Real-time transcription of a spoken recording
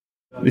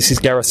This is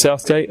Gareth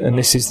Southgate, and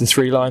this is the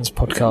Three Lions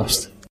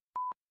podcast.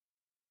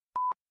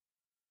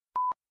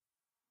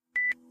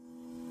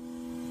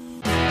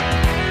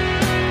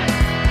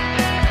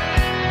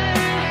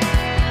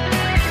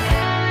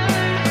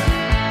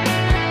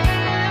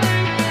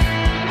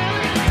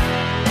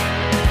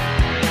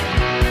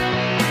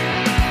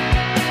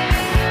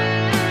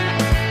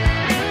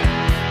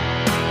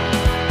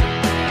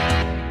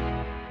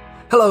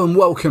 Hello and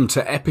welcome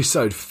to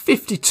episode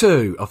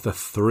 52 of the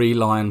Three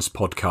Lions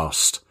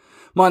podcast.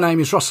 My name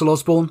is Russell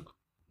Osborne.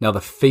 Now,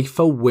 the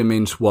FIFA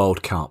Women's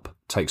World Cup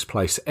takes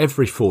place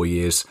every 4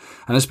 years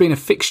and has been a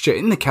fixture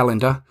in the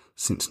calendar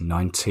since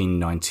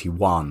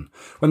 1991,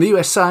 when the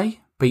USA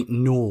beat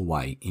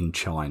Norway in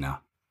China.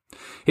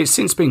 It's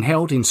since been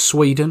held in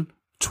Sweden,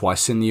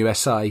 twice in the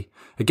USA,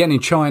 again in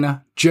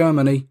China,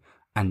 Germany,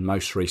 and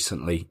most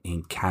recently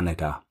in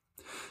Canada.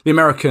 The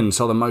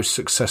Americans are the most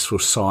successful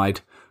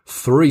side.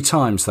 3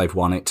 times they've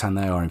won it, and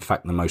they are in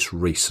fact the most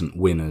recent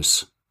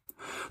winners.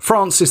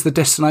 France is the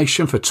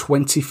destination for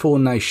 24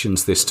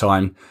 nations this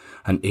time,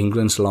 and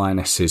England's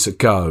Lionesses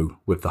go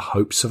with the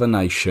hopes of a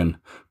nation,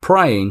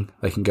 praying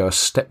they can go a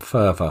step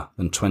further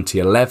than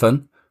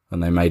 2011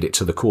 when they made it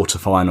to the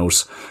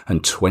quarterfinals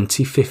and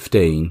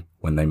 2015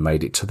 when they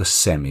made it to the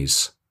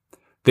semis.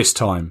 This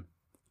time,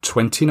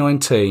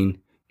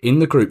 2019, in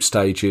the group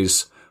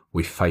stages,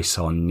 we face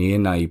our near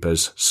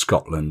neighbours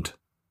Scotland,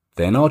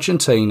 then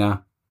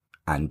Argentina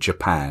and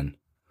Japan.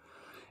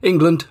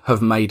 England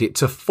have made it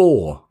to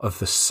 4 of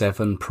the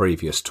 7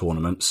 previous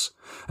tournaments,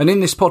 and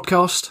in this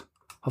podcast,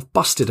 I've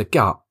busted a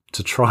gut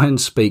to try and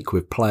speak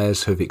with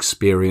players who've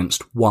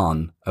experienced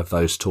 1 of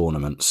those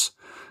tournaments.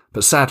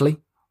 But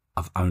sadly,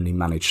 I've only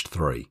managed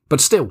 3.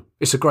 But still,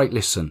 it's a great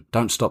listen.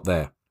 Don't stop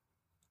there.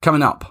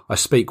 Coming up, I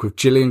speak with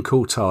Gillian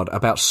Coulthard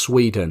about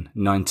Sweden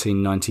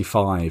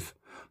 1995,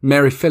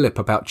 Mary Philip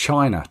about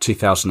China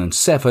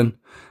 2007,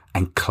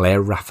 and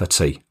Claire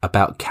Rafferty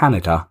about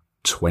Canada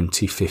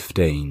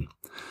 2015.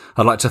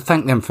 I'd like to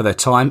thank them for their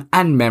time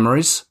and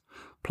memories.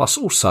 Plus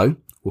also,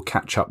 we'll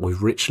catch up with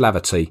Rich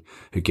Laverty,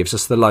 who gives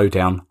us the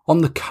lowdown on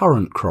the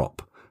current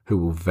crop, who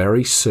will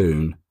very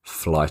soon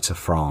fly to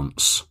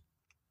France.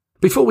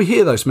 Before we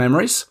hear those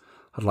memories,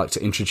 I'd like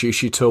to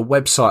introduce you to a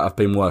website I've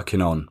been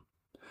working on.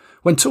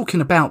 When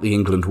talking about the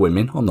England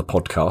women on the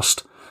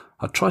podcast,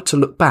 I tried to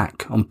look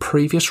back on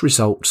previous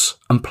results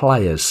and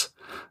players,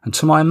 and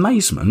to my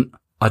amazement,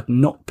 I'd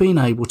not been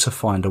able to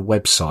find a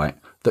website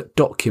that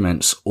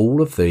documents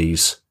all of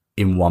these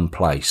in one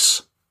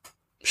place.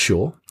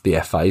 Sure, the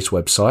FA's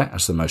website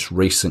has the most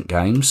recent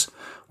games,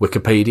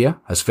 Wikipedia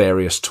has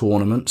various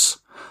tournaments,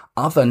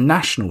 other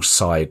national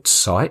side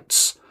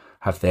sites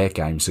have their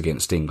games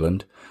against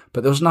England,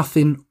 but there was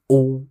nothing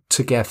all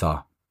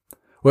together.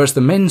 Whereas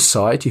the men's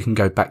side, you can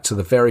go back to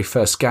the very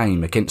first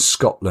game against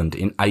Scotland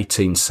in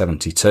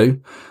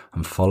 1872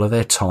 and follow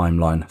their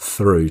timeline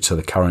through to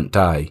the current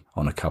day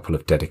on a couple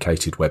of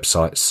dedicated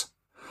websites.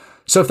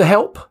 So with the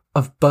help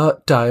of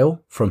Bert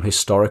Dale from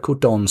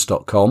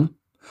historicaldons.com,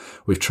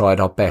 we've tried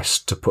our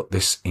best to put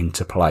this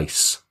into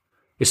place.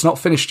 It's not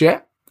finished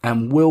yet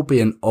and will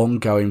be an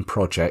ongoing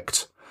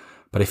project,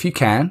 but if you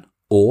can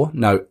or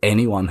know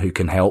anyone who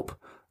can help,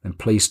 then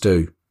please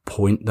do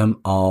point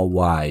them our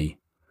way.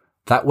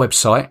 That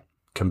website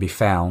can be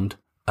found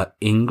at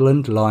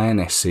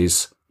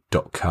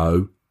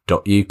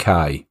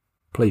englandlionesses.co.uk.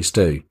 Please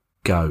do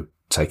go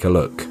take a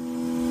look.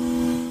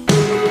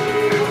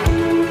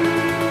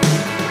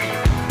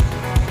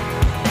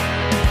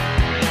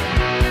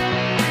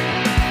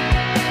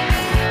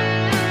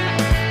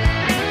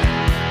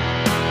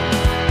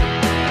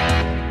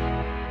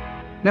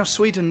 Now,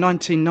 Sweden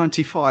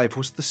 1995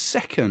 was the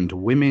second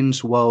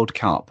Women's World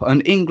Cup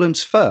and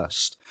England's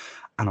first.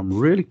 And I'm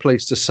really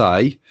pleased to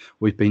say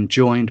we've been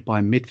joined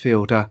by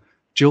midfielder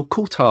Jill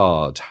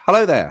Coulthard.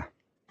 Hello there.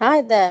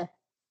 Hi there.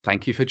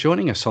 Thank you for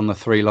joining us on the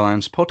Three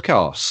Lions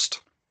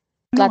podcast.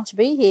 Glad to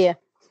be here.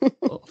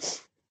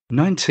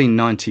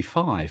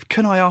 1995.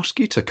 Can I ask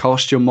you to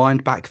cast your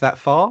mind back that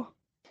far?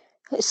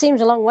 It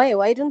seems a long way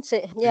away, doesn't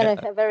it? Yeah.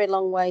 A very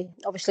long way.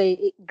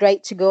 Obviously,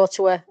 great to go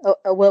to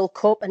a World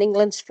Cup, and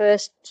England's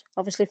first,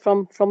 obviously,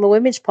 from the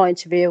women's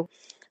point of view.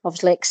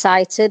 Obviously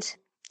excited,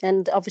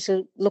 and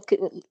obviously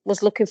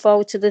was looking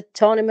forward to the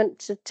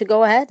tournament to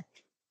go ahead.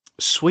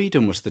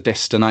 Sweden was the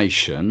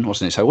destination,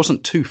 wasn't it? So it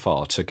wasn't too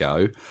far to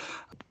go.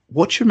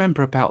 What do you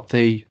remember about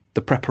the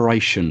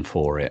preparation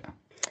for it?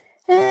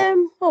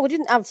 Well, we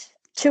didn't have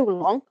too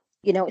long.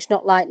 You know, it's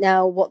not like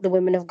now what the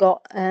women have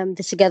got. They're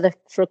together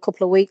for a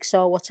couple of weeks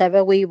or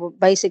whatever. We were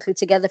basically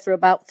together for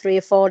about 3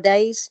 or 4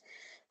 days.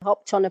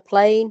 Hopped on a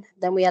plane.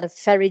 Then we had a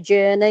ferry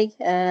journey,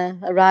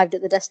 arrived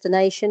at the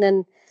destination.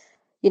 And,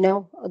 you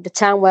know, the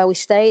town where we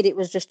stayed, it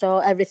was just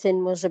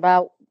everything was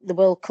about the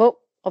World Cup,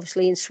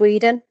 obviously in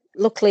Sweden.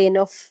 Luckily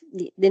enough,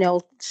 you know,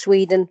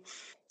 Sweden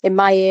in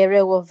my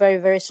area were very,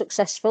 very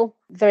successful,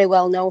 very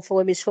well known for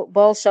women's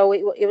football. So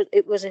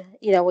it was,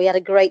 we had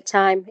a great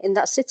time in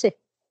that city.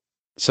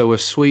 So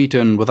was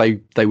Sweden,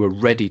 they were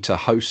ready to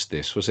host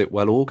this? Was it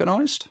well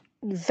organised?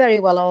 very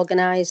well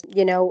organised.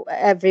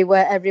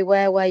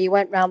 Everywhere where you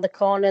went round the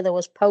corner, there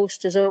was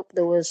posters up,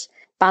 there was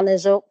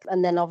banners up,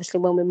 and then obviously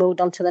when we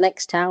moved on to the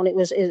next town, it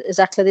was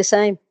exactly the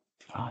same.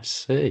 I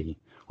see.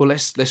 Well,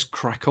 let's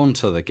crack on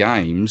to the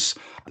games.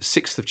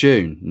 6th of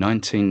June,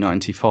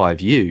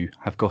 1995. You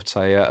have got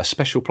a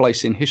special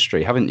place in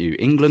history, haven't you?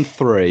 England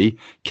 3,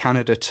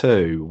 Canada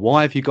 2.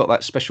 Why have you got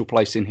that special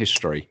place in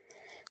history?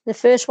 The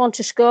first one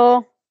to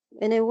score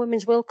in a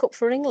Women's World Cup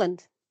for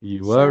England.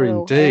 You were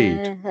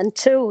indeed. And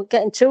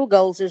getting 2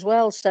 goals as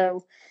well.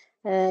 So,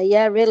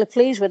 really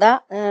pleased with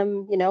that.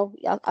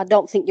 I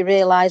don't think you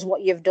realise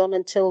what you've done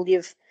until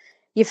you've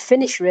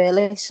finished,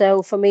 really.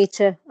 So for me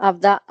to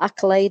have that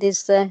accolade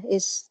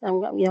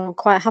I'm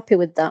quite happy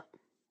with that.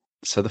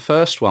 So the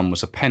first one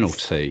was a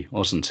penalty,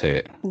 wasn't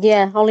it?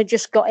 Yeah, only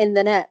just got in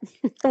the net.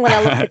 When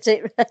I look at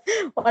it,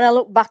 when I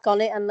look back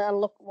on it and I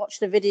watch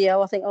the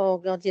video, I think, oh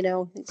God,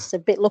 it's a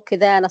bit lucky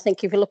there. And I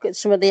think if you look at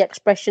some of the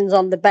expressions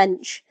on the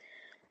bench,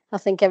 I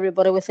think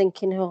everybody were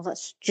thinking, oh,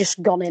 that's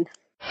just gone in.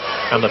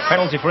 And the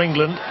penalty for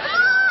England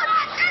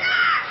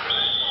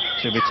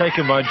should be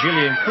taken by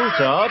Gillian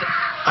Coulthard.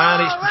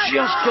 And it's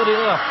just good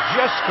enough,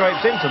 just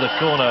scraped into the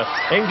corner.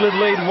 England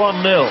lead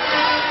 1-0.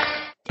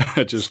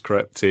 Just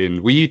crept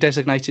in. Were you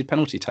designated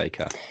penalty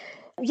taker?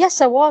 Yes,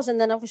 I was. And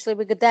then obviously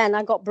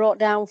I got brought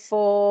down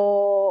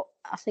for,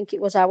 I think it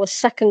was our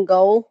second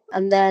goal.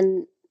 And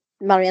then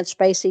Marianne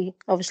Spacey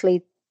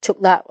obviously took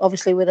that,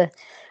 obviously with a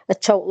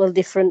totally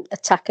different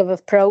attack of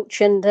approach.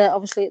 And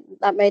obviously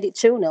that made it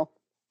 2-0.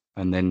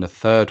 And then the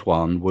third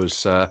one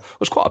was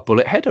quite a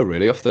bullet header,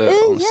 really, off the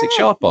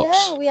 6-yard box.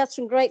 Yeah, we had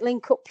some great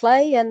link-up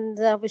play, and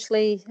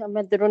obviously I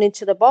made the run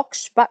into the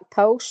box, back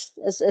post,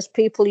 as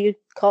people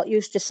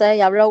used to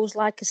say, I rose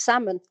like a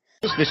salmon.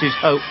 This is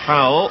Hope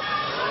Powell.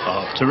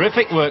 Oh,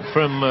 terrific work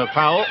from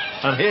Powell.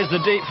 And here's the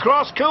deep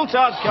cross.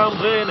 Coulthard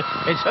comes in.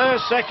 It's her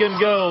second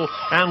goal.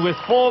 And with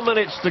 4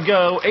 minutes to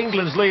go,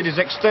 England's lead is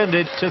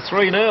extended to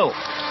 3-0.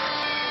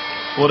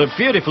 What a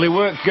beautifully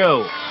worked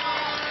goal.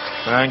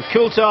 And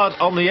Coulthard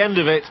on the end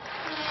of it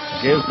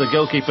gives the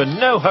goalkeeper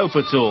no hope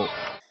at all.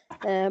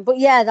 But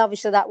yeah,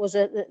 obviously that was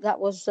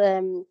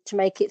to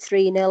make it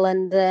 3-0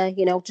 and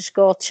to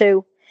score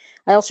 2.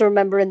 I also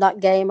remember in that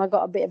game I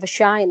got a bit of a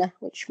shiner,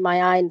 which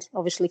my eye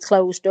obviously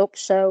closed up.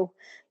 So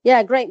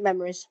yeah, great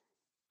memories.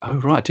 Oh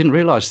right, I didn't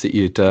realise that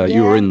you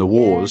were in the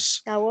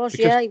wars. I was,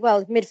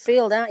 Well,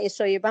 midfield, aren't you?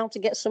 So you're bound to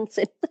get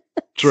something.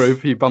 True,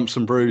 you bumps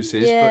and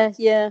bruises.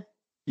 Yeah.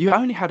 You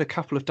only had a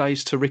couple of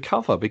days to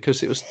recover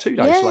because it was 2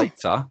 days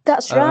later.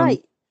 That's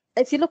right.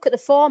 If you look at the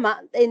format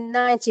in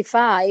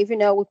 95,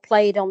 we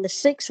played on the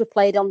 6th, we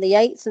played on the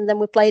 8th, and then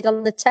we played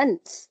on the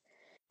 10th,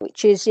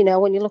 which is,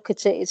 when you look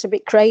at it, it's a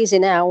bit crazy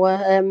now.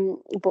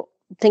 But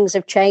things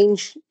have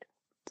changed,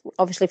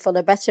 obviously for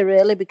the better,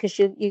 really, because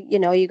you're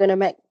going to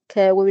make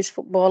women's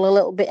football a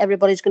little bit.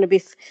 Everybody's going to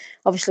be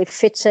obviously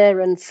fitter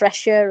and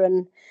fresher,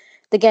 and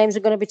the games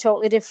are going to be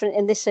totally different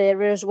in this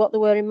era as what they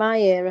were in my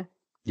era.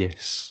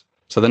 Yes.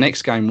 So the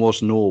next game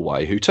was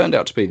Norway, who turned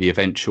out to be the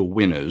eventual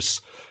winners.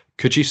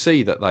 Could you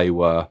see that they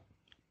were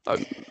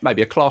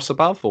maybe a class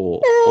above or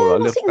a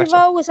little better?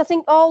 I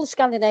think all the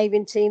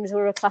Scandinavian teams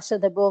were a class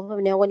above.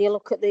 When you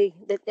look at the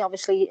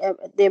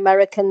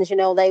Americans,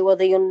 they were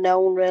the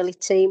unknown really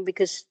team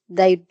because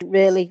they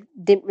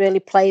didn't really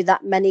play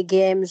that many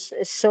games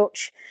as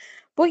such.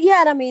 But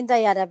yeah,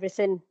 they had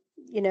everything.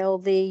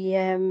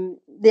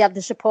 They had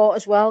the support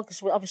as well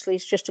because obviously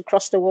it's just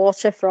across the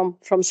water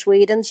from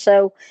Sweden.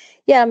 So,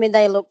 yeah,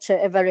 they looked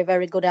at a very,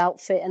 very good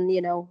outfit and,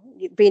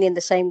 being in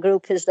the same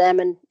group as them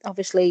and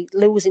obviously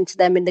losing to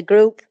them in the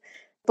group.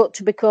 But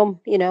to become,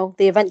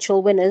 the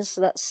eventual winners,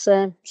 that's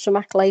some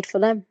accolade for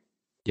them.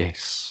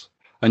 Yes.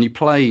 And you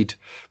played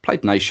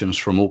nations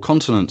from all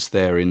continents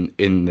there in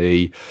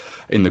the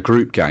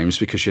group games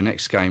because your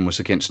next game was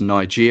against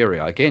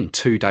Nigeria again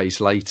 2 days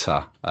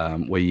later,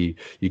 where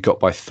you got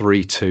by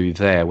 3-2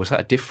 there. Was that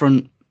a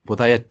different? Were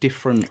they a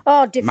different?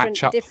 Oh, different.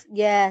 Matchup?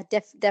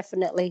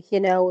 Definitely.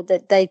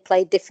 That they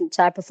played different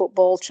type of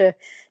football to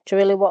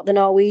really what the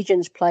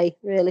Norwegians play.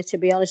 Really, to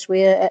be honest,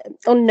 we're an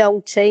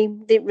unknown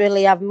team. Didn't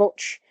really have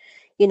much.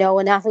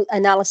 An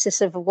analysis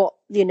of what,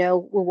 we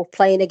were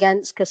playing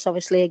against, because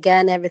obviously,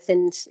 again,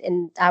 everything's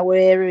in our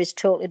era is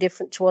totally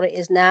different to what it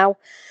is now.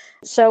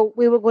 So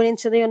we were going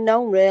into the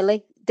unknown,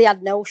 really. They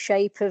had no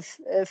shape of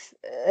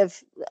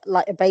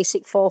like a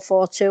basic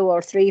 4-4-2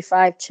 or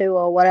 3-5-2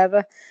 or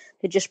whatever.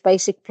 They just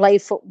basically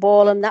played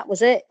football and that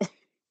was it.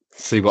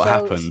 See what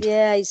happened.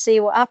 Yeah, you see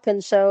what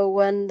happened. So,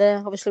 and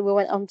obviously we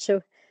went on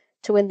to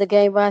win the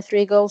game by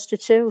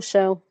 3-2.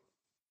 So.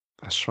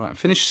 That's right.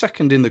 Finished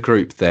second in the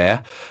group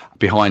there,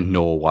 behind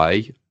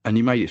Norway, and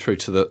you made it through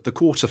to the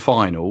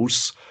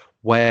quarterfinals,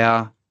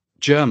 where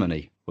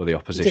Germany were the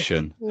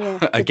opposition.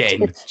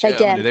 Again,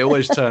 Germany. They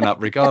always turn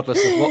up,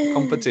 regardless of what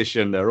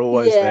competition. They're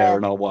always there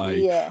in our way.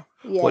 Yeah.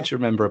 What do you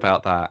remember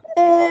about that?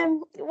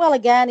 Well,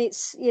 again,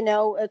 it's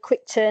a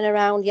quick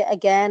turnaround yet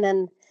again,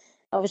 and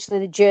obviously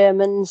the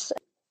Germans,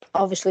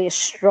 obviously a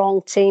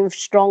strong team,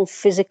 strong,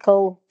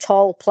 physical,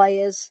 tall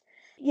players,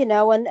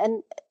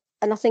 and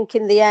I think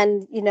in the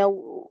end,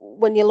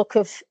 when you look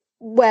of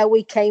where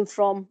we came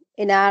from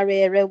in our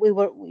era, we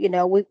were,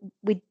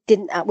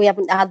 we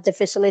haven't had the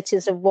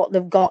facilities of what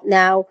they've got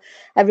now.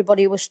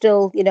 Everybody was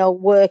still,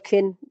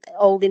 working,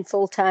 holding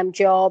full-time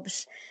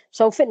jobs.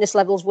 So fitness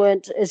levels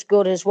weren't as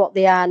good as what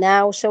they are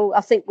now. So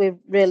I think we've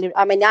really,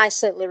 I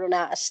certainly run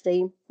out of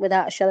steam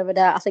without a shadow of a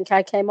doubt. I think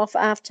I came off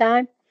at half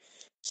time.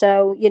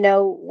 So,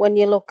 when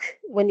you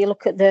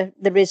look at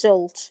the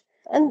result,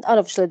 and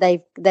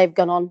obviously they've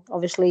gone on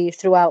obviously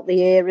throughout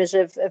the eras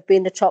of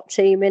being the top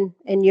team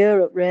in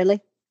Europe, really.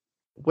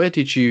 Where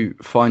did you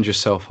find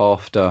yourself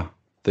after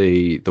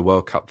the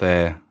World Cup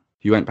there?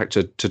 You went back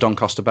to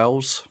Doncaster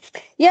Bells?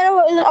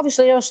 Yeah,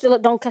 obviously I was still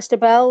at Doncaster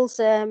Bells,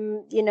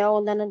 and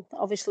then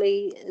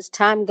obviously as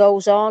time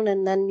goes on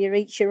and then you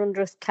reach your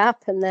 100th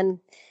cap and then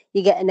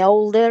you're getting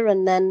older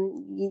and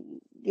then,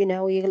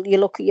 you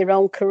look at your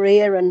own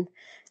career and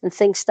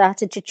things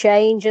started to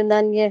change and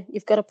then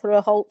you've got to put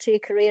a halt to your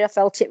career. I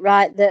felt it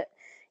right that,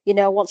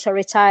 once I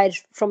retired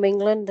from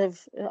England,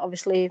 of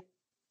obviously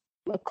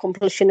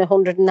accomplishing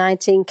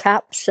 119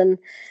 caps, and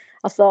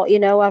I thought,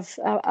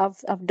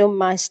 I've done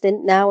my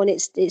stint now, and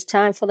it's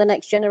time for the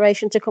next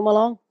generation to come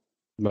along.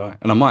 Right,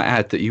 and I might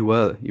add that you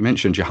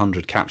mentioned your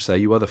 100 caps there.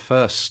 You were the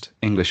first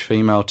English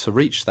female to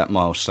reach that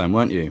milestone,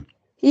 weren't you?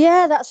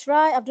 Yeah, that's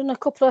right. I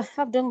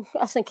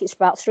think it's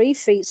about 3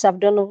 feats I've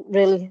done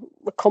really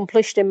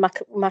accomplished in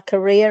my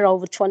career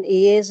over 20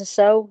 years or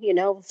so.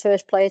 The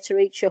first player to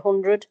reach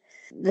 100.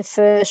 The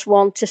first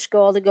one to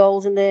score the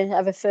goals in the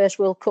ever first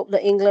World Cup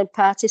that England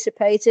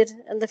participated,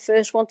 and the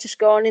first one to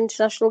score an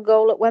international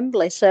goal at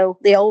Wembley, so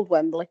the old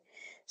Wembley.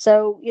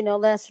 So,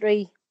 they're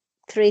three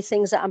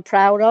things that I'm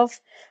proud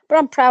of. But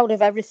I'm proud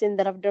of everything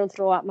that I've done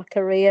throughout my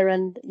career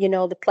and,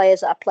 the players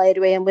that I played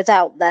with. And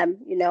without them,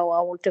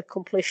 I wouldn't have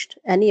accomplished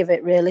any of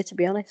it, really, to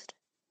be honest.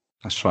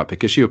 That's right,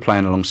 because you were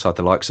playing alongside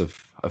the likes of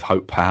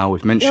Hope Powell.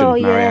 We've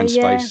mentioned Marianne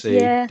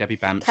Spacey, Debbie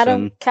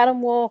Bampton.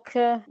 Karen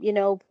Walker,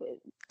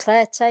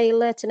 Claire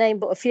Taylor, to name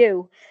but a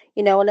few,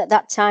 and at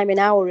that time in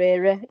our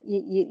era,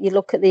 you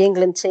look at the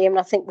England team, and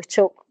I think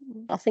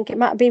it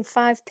might have been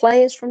 5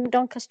 players from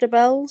Doncaster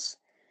Bells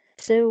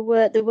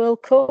to the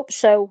World Cup.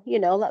 So,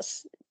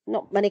 that's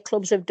not many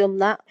clubs have done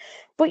that.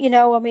 But,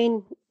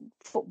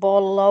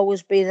 football will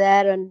always be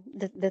there, and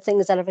the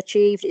things that I've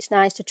achieved, it's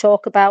nice to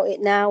talk about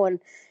it now, and,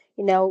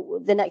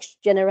 the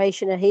next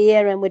generation are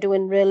here and we're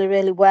doing really,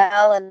 really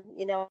well. And,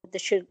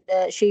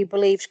 the She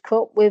Believes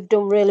Cup, we've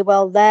done really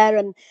well there.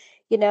 And,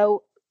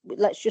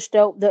 let's just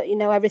hope that,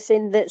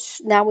 everything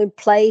that's now in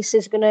place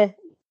is going to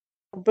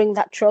bring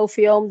that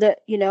trophy home that,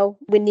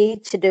 we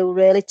need to do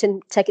really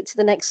to take it to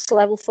the next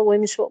level for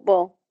women's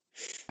football.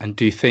 And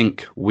do you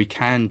think we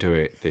can do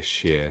it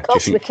this year? Of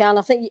course we can.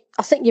 I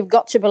think you've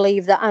got to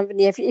believe that,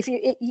 Anthony. If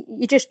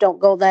you just don't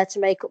go there to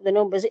make up the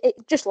numbers,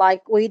 just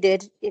like we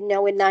did, in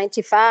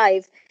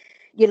 '95.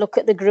 You look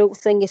at the group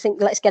thing, you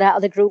think, let's get out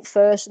of the group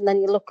first, and then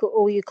you look at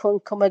who you can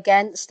come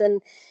against,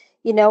 and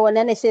and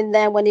anything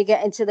then when you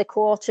get into the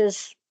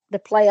quarters, the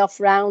playoff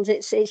rounds,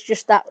 it's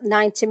just that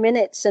 90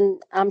 minutes.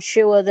 And I'm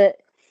sure that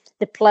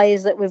the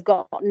players that we've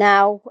got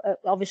now,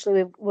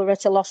 obviously we're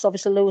at a loss,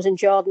 obviously losing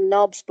Jordan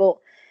Nobbs, but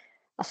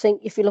I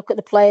think if you look at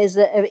the players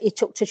that he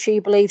took to She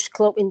Believes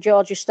Club in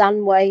Georgia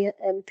Stanway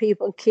and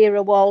people and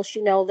Kira Walsh,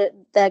 that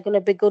they're going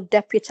to be good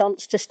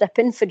debutantes to step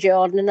in for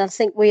Jordan. And I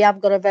think we have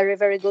got a very,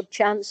 very good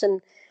chance. And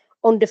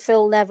under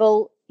Phil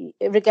Neville,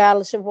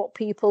 regardless of what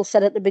people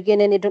said at the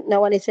beginning, he don't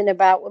know anything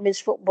about women's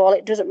football.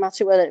 It doesn't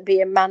matter whether it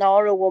be a man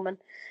or a woman.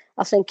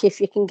 I think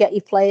if you can get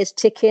your players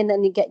ticking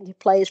and you get your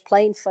players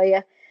playing for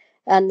you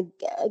and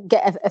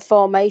get a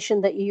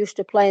formation that you used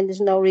to play, and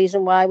there's no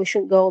reason why we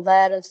shouldn't go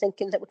there and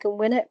thinking that we can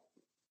win it.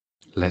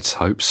 Let's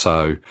hope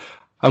so.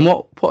 And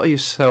what are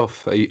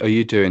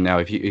you doing now?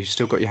 Have you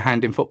still got your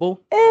hand in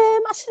football?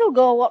 I still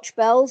go watch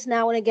Bells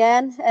now and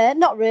again.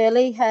 Not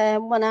really.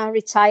 When I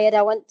retired,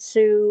 I went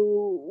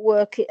to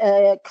work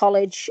at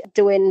college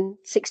doing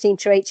 16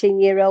 to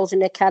 18-year-olds in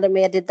the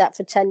academy. I did that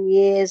for 10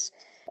 years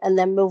and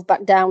then moved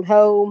back down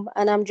home.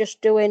 And I'm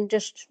just doing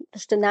just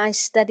a nice,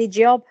 steady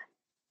job.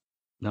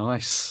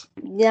 Nice.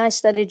 Nice,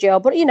 steady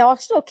job. But, I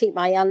still keep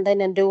my hand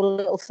in and do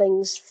little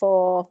things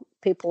for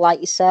people like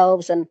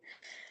yourselves and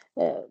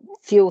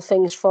few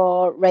things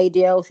for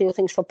radio, few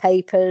things for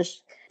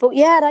papers. But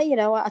yeah,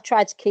 I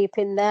try to keep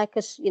in there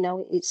because,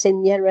 it's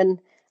in you, and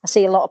I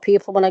see a lot of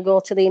people when I go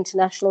to the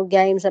international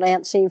games that I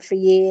haven't seen for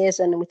years,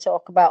 and we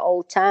talk about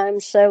old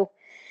times. So,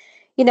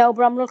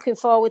 but I'm looking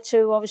forward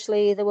to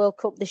obviously the World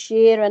Cup this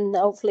year, and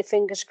hopefully,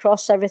 fingers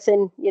crossed,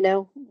 everything,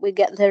 we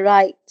get the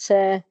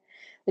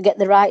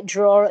right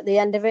draw at the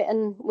end of it,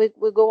 and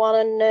we go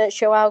on and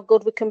show how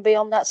good we can be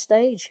on that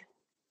stage.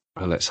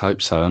 Well, let's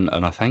hope so. And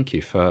I thank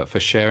you for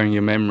sharing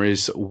your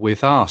memories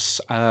with us.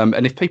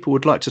 And if people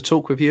would like to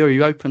talk with you, are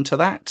you open to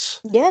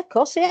that? Yeah, of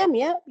course I am.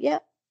 Yeah.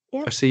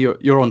 I see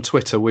you're on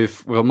Twitter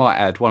with, well, I might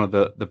add, one of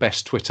the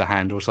best Twitter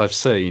handles I've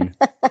seen,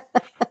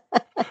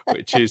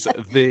 which is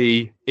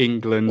The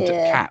England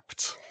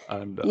Capped.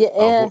 And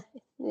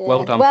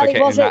well done for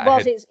getting that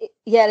ahead.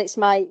 Yeah, it's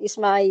my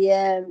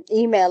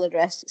email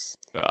address.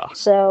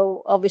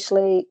 So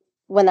obviously,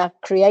 when I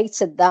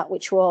created that,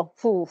 which were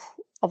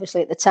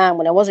obviously at the time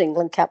when I was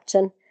England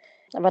captain,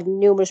 I've had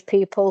numerous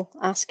people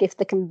ask if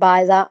they can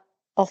buy that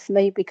off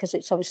me because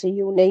it's obviously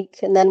unique.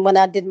 And then when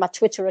I did my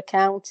Twitter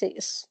account,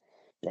 it's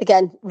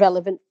again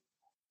relevant.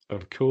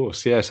 Of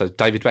course, yeah. So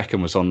David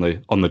Beckham was on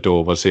the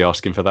door. Was he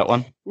asking for that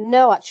one?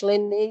 No,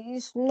 actually,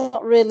 he's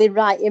not really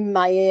right in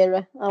my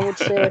era. I would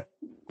say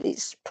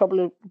it's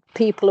probably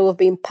people who have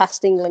been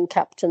past England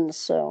captains.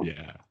 So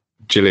yeah.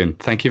 Gillian,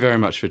 thank you very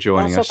much for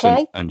joining us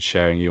and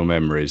sharing your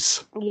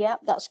memories. Yeah,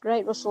 that's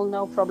great, Russell.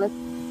 No problem.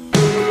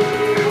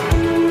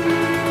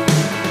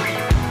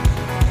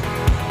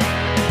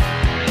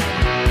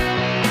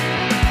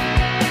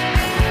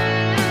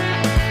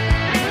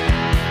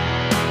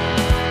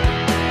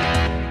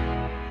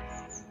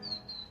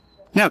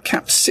 Now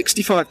capped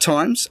 65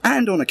 times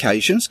and on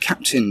occasions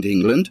captained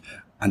England,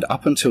 and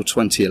up until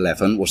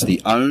 2011 was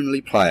the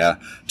only player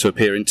to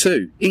appear in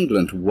 2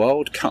 England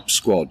World Cup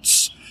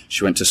squads.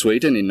 She went to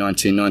Sweden in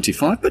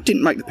 1995 but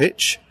didn't make the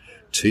pitch.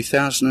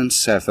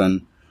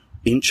 2007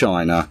 in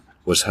China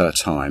was her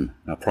time.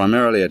 Now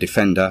primarily a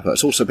defender, but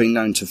has also been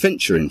known to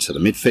venture into the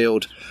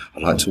midfield.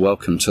 I'd like to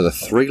welcome to the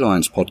Three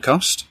Lions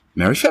podcast,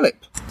 Mary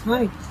Phillip.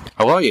 Hi.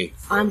 How are you?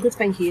 I'm good,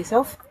 thank you.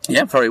 Yourself?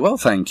 Yeah, very well,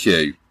 thank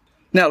you.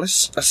 Now,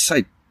 let's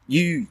say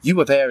you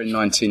were there in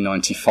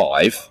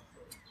 1995.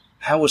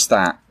 How was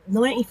that?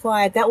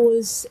 95, that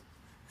was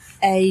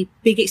a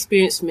big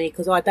experience for me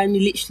because I'd only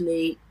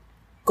literally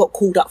got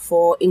called up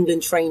for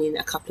England training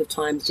a couple of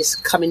times,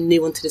 just coming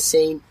new onto the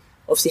scene,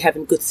 obviously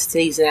having a good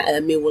season at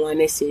Millwall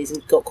Lionesses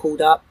and got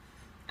called up.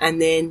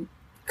 And then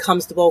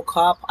comes the World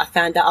Cup. I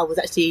found out I was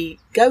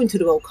actually going to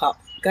the World Cup,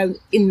 going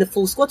in the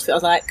full squad fit. I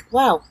was like,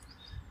 wow.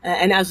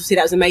 And obviously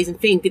that was an amazing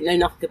thing. Didn't know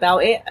nothing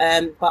about it.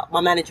 But my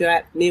manager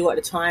at Millwall at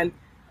the time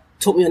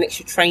taught me on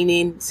extra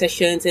training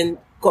sessions and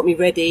got me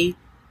ready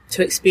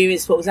to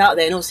experience what was out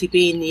there. And obviously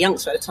being the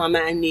youngster at the time,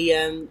 only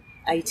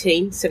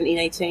 17,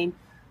 18,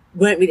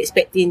 weren't really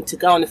expecting to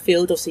go on the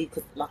field. Obviously,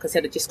 cause, like I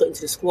said, I just got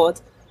into the squad.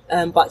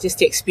 But just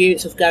the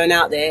experience of going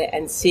out there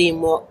and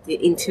seeing what the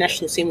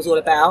international scene was all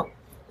about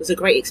was a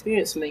great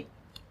experience for me.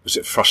 Was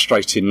it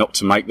frustrating not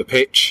to make the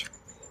pitch?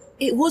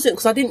 It wasn't,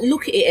 because I didn't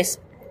look at it as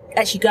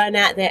actually going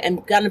out there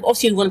and going.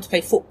 Obviously, I wanted to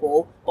play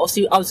football, but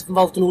obviously I was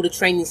involved in all the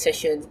training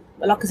sessions.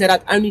 But like I said,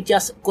 I'd only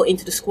just got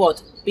into the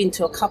squad, been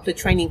to a couple of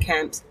training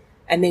camps,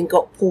 and then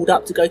got pulled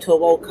up to go to a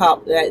World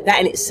Cup. That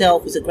in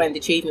itself was a grand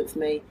achievement for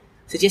me.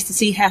 So just to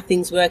see how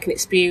things work and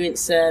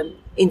experience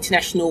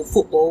international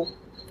football,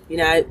 you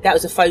know, that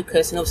was a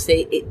focus, and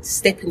obviously it's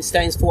stepping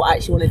stones for what I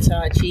actually wanted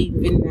to achieve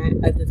within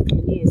that over the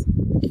coming years.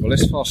 Well,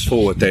 let's fast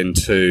forward then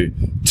to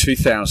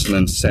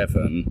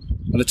 2007.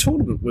 And the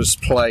tournament was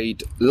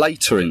played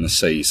later in the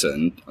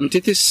season. And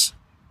did this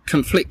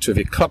conflict with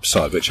your club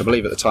side, which I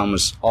believe at the time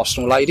was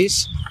Arsenal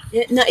Ladies?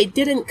 Yeah, no, it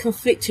didn't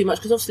conflict too much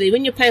because obviously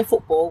when you're playing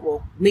football,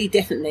 well, me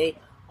definitely,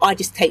 I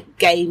just take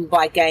game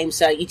by game.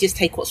 So you just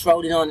take what's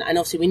rolling on. And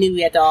obviously we knew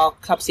we had our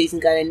club season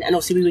going, and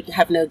obviously we were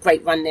having a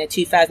great run there.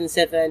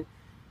 2007,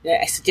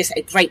 it's just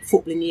a great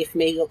footballing year for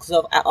me because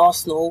at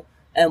Arsenal,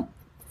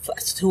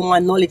 to my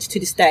knowledge to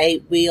this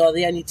day, we are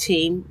the only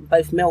team,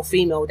 both male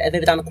female, that have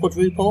ever done a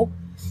quadruple.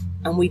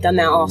 And we've done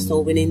that at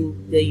Arsenal,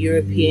 winning the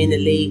European, the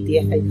League,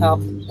 the FA Cup,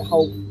 the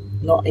whole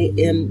lot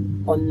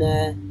on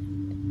the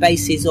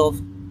basis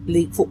of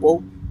league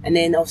football. And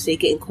then obviously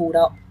getting called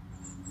up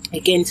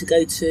again to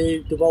go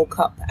to the World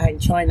Cup out in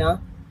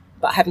China,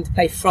 but having to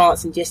play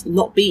France and just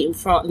not beating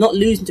France, not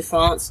losing to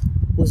France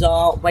was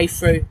our way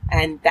through.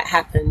 And that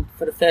happened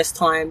for the first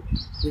time.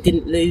 We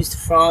didn't lose to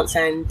France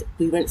and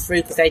we went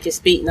through because they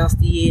just beaten us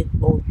the year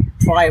or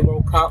prior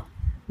World Cup,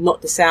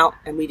 knocked us out,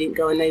 and we didn't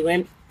go and they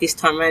went. This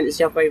time around, it's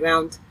the other way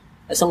around.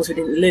 As long as we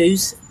didn't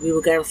lose, we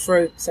were going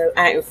through. So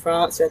out in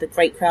France, we had a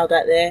great crowd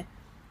out there.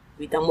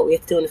 We done what we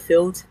had to do on the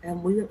field,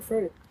 and we went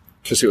through.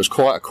 Because it was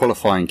quite a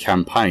qualifying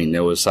campaign.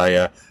 There was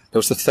the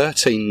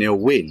 13-0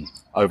 win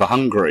over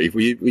Hungary.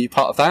 Were you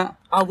part of that?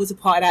 I was a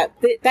part of that.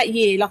 But that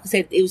year, like I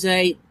said, it was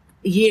a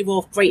year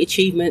of great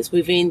achievements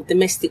within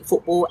domestic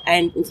football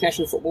and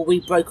international football.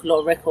 We broke a lot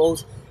of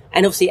records,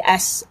 and obviously,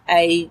 as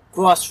a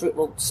grassroots,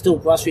 well, still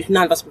grassroots,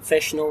 none of us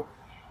professional.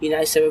 You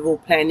know, so we're all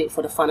playing it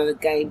for the fun of the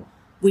game.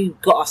 We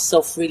got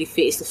ourselves really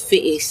fit. It's the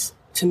fittest.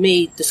 To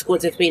me, the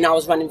squads have been, I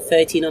was running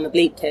 13 on a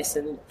bleep test.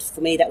 And for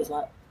me, that was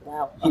like,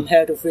 wow,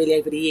 unheard of really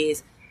over the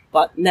years.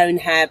 But knowing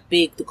how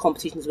big the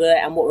competitions were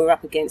and what we're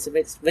up against the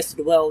rest of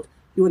the world,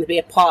 you want to be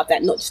a part of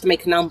that, not just to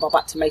make a number,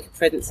 but to make a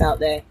presence out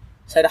there.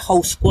 So the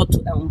whole squad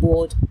took that on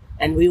board.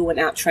 And we all went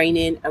out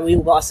training and we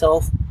all got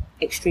ourselves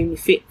extremely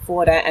fit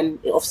for that. And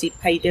it obviously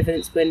paid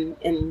dividends when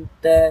in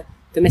the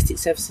domestic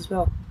service as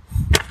well.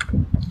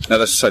 Now,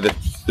 let's say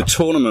the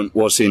tournament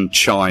was in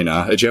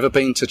China. Had you ever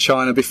been to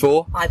China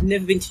before? I've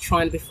never been to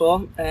China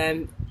before. That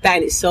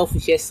in itself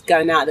was just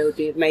going out there would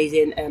be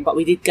amazing. But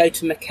we did go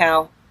to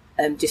Macau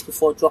just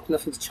before dropping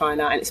off into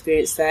China and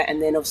experience that.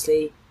 And then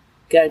obviously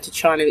going to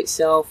China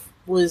itself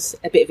was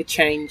a bit of a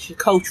change, a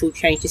cultural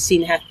change, just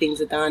seeing how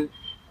things are done.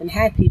 and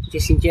how people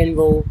just in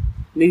general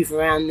move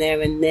around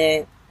there, and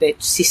their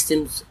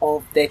systems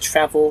of their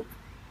travel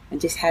and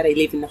just how they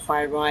live in the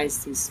high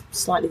rise is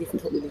slightly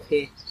different to what we live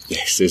here.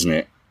 Yes, isn't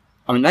it?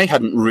 I mean, they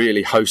hadn't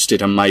really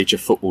hosted a major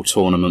football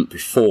tournament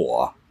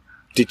before.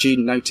 Did you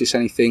notice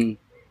anything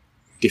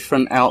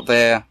different out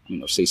there? I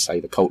mean, obviously, say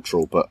the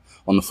cultural, but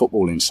on the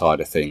footballing side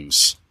of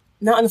things.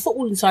 No, on the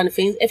footballing side of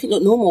things, everything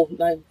looked normal.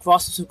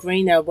 Grass was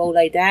green, they were well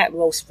laid out,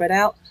 we're all spread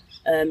out.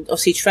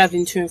 Obviously,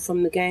 travelling to and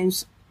from the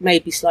games may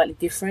be slightly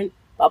different.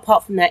 But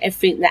apart from that,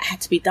 everything that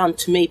had to be done,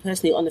 to me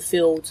personally, on the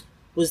field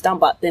was done.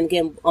 But then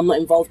again, I'm not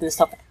involved in the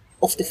stuff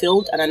off the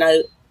field, and I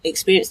know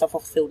experience stuff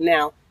off the field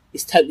now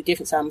is totally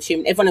different. So I'm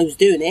assuming everyone who's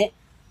doing it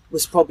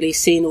was probably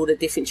seeing all the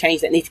different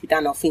changes that need to be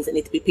done or things that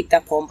need to be picked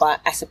up on.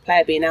 But as a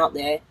player being out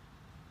there,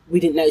 we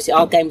didn't notice it.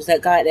 Our game was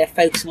that go out there,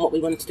 focus on what we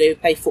wanted to do,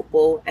 play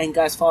football, and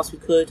go as fast as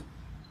we could.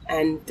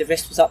 And the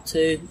rest was up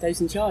to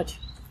those in charge.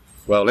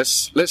 Well,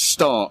 let's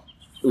start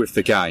with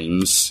the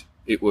games.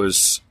 It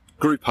was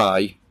Group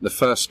A. The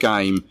first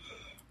game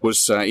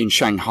was in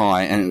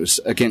Shanghai, and it was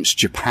against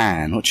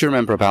Japan. What do you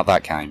remember about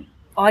that game?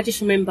 I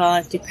just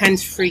remember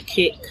Japan's free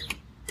kick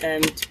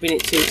to bring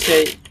it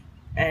 2-2,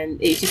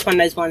 and it was just one of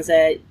those ones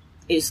that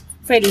it was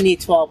fairly near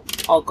to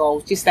our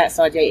goal, just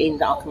outside the 18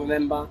 that I can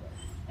remember,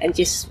 and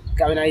just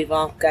going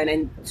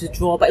in to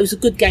draw. But it was a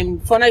good game.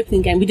 For an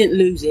opening game, we didn't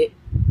lose it,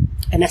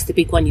 and that's the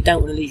big one. You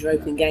don't want to lose your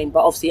opening game,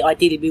 but obviously,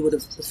 ideally, we would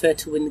have preferred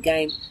to win the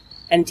game,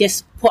 and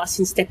just put us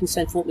in stepping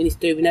stone for what we need to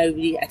do. We know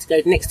we had to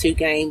go the next two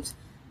games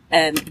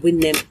and win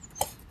them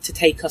to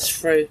take us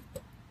through.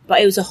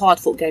 But it was a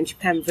hard-fought game.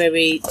 Japan,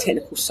 very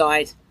technical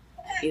side,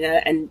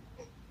 and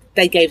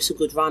they gave us a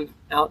good run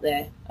out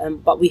there.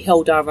 But we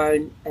held our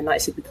own, and like I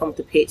said, we come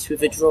to the pitch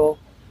with a draw.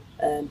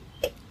 And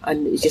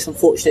it was just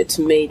unfortunate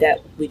to me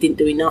that we didn't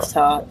do enough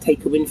to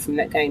take a win from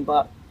that game.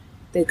 But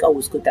their goal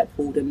was good that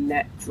pulled them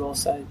that draw,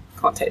 so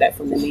can't take that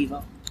from them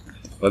either.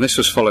 Well, this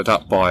was followed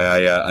up by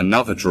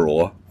another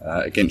draw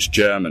against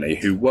Germany,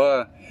 who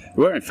were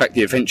in fact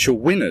the eventual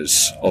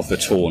winners of the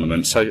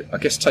tournament. So I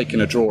guess taking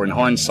a draw in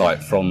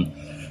hindsight from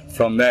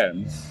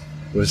them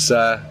was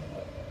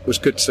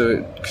good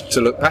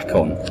to look back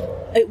on.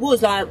 It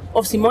was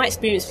obviously my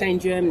experience playing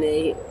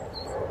Germany.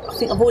 I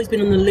think I've always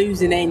been on the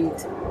losing end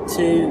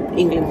to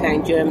England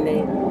playing Germany,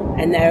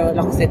 and they're,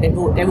 like I said, they're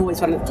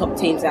always one of the top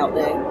teams out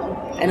there.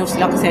 And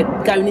obviously, like I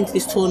said, going into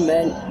this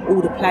tournament,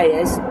 all the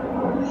players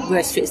were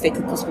as fit as they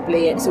could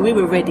possibly be. So we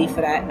were ready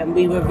for that, and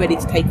we were ready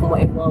to take on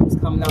whatever was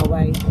coming our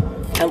way.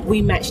 And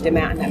we matched them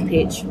out on that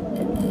pitch,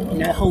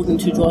 holding them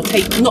to a draw,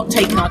 not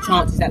taking our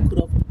chances that could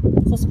have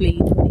possibly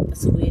linked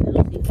us a win, and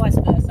obviously vice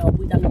versa.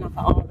 We've done enough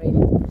at our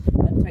end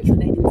to make sure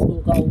they didn't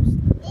score goals.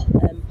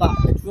 But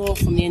the draw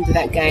from the end of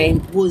that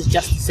game was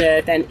just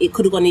deserved, and it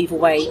could have gone either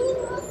way.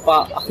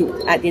 But I think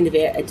at the end of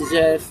it, a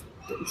deserved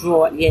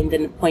draw at the end,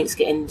 and the points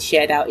getting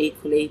shared out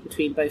equally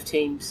between both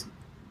teams.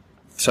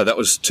 So that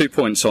was 2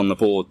 points on the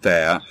board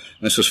there. And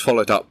this was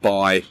followed up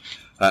by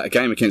a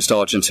game against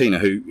Argentina,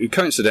 who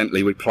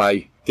coincidentally we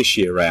play this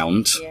year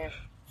round. Yeah.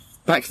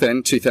 Back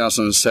then,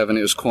 2007,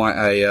 it was quite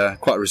a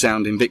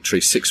resounding victory,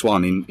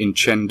 6-1 in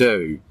Chengdu.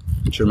 Do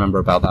you remember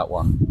about that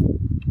one?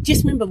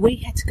 Just remember, we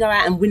had to go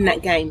out and win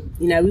that game.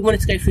 We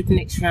wanted to go through the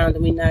next round,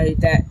 and we know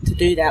that to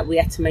do that, we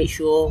had to make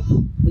sure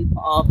we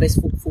put our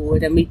best foot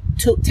forward, and we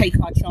take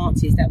our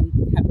chances that we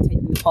haven't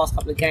taken in the past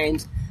couple of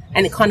games,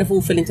 and it kind of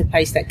all fell into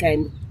place that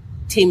game.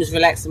 The team was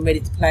relaxed and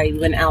ready to play. We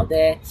went out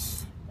there,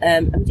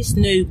 and we just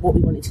knew what we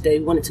wanted to do.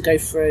 We wanted to go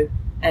through,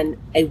 and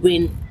a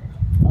win,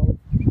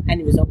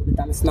 any result would have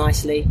done us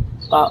nicely,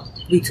 but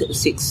we took the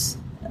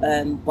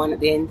 6-1 at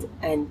the end,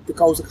 and the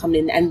goals are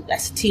coming in, and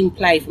that's a team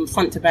play from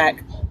front to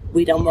back.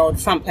 We done well. The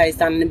front players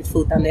done, and the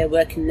midfield done their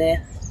work in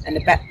there, and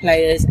the back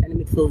players and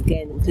the midfield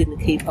again, including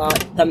the keeper,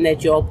 done their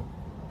job,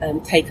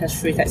 taking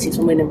us through that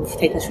 6-1 win, and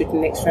taking us through to the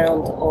next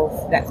round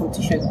of that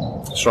competition.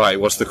 That's right.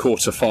 It was the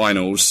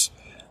quarter-finals,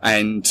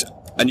 and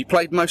you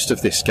played most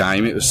of this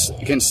game. It was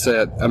against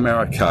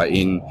America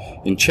in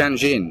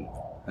Tianjin,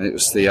 and it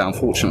was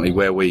unfortunately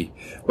where we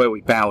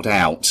bowed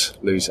out,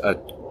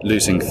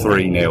 losing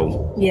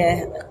 3-0.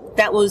 Yeah,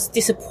 that was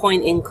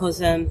disappointing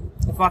because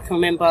if I can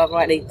remember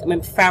rightly, I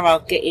remember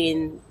Farah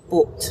getting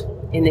booked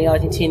in the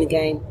Argentina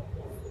game,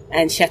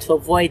 and she had to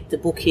avoid the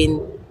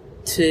booking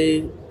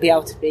to be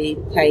able to be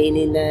playing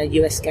in the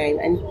US game.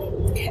 And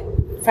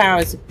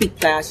Farah is a big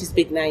player, she's a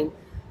big name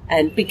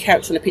and big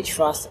character on the pitch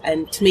for us,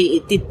 and to me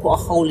it did put a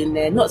hole in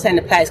there. Not saying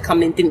the players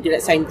coming in didn't do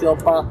that same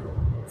job, but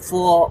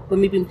for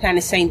when we've been playing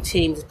the same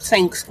team, the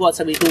same squad,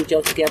 so we've all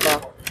gelled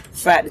together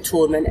throughout the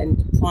tournament,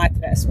 and prior to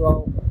that as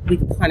well, we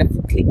kind of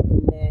clicked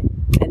in there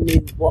and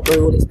knew what we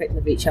were all expecting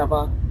of each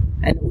other.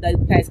 And although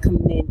the players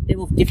coming in, they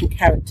were different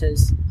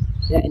characters,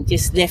 and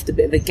just left a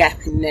bit of a gap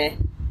in there,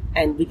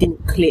 and we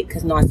didn't click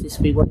as nicely as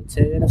we wanted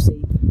to. And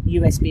obviously, the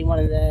US being one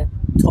of the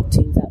top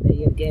teams out there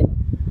yet again,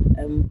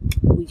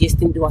 we just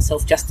didn't do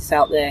ourselves justice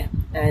out there,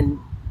 and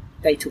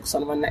they took us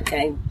on and won that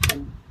game,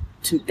 and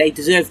they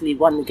deservedly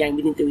won the game.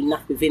 We didn't do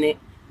enough within it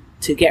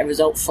to get a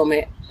result from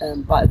it.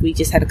 But we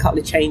just had a couple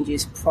of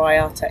changes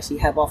prior to actually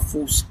have our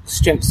full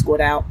strength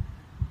squad out.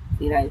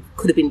 You know,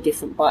 could have been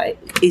different, but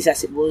it is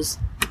as it was.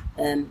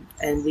 And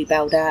we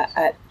bailed out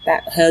at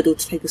that hurdle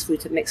to take us through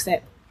to the next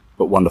step.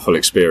 But wonderful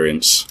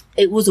experience.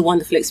 It was a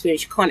wonderful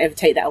experience. You can't ever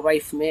take that away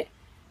from it,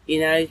 you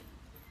know.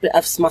 But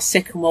of my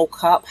second World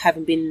Cup,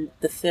 having been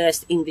the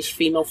first English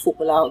female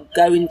footballer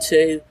going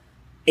to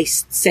a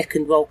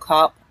second World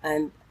Cup,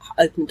 and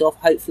opened off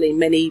hopefully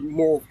many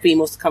more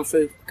females to come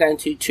through, going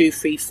to 2,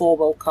 3, 4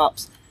 World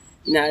Cups.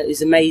 You know, it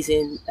was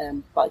amazing,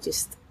 but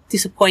just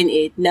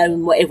disappointed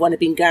knowing what everyone had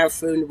been going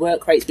through and the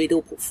work rates we'd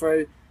all put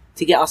through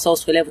to get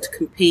ourselves to a level to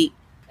compete,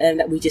 and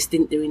that we just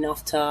didn't do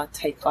enough to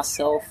take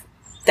ourselves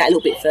that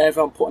little bit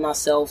further on, putting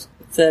ourselves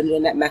firmly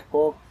on that map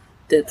of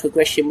the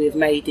progression we've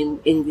made in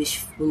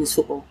English women's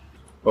football.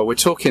 Well, we're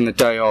talking the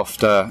day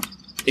after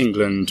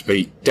England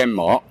beat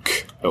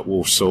Denmark at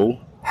Walsall.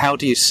 How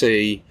do you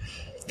see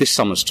this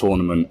summer's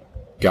tournament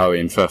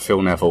going for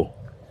Phil Neville?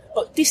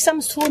 But this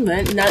summer's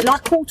tournament, you know,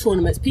 like all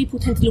tournaments, people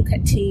tend to look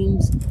at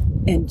teams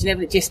and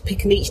never just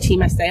picking each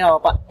team as they are.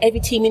 But every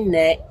team in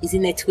there is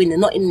in there to win. They're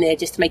not in there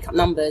just to make up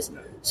numbers.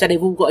 So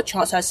they've all got a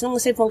chance. So as long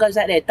as everyone goes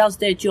out there, does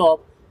their job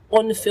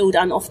on the field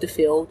and off the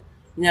field,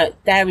 you know,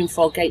 they're in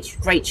for a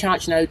great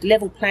chance. You know, the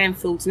level playing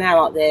fields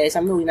now out there is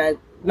unreal. You know,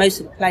 most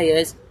of the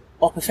players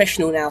are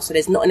professional now, so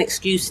there's not an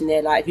excuse in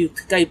there. Like if you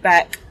could go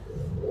back,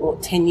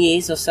 10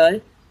 years or so,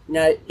 you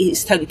know,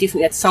 it's totally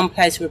different. We had some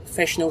players who were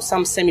professional,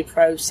 some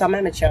semi-pro, some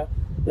amateur.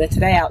 Where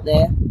today out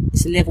there,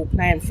 it's a level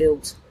playing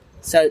field.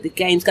 So the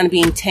game's going to be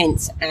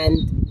intense,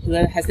 and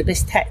whoever has the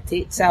best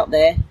tactics out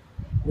there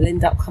will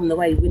end up coming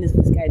away winners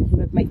of this game.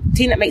 The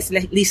team that makes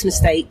the least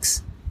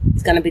mistakes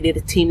is going to be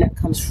the team that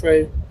comes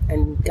through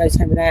and goes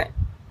home with that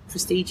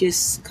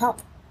prestigious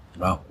cup.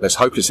 Well, let's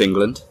hope it's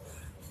England.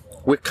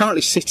 We're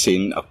currently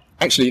sitting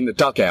actually in the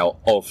dugout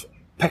of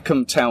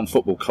Peckham Town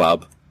Football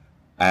Club.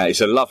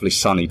 It's a lovely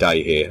sunny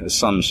day here. The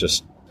sun's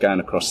just going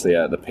across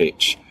the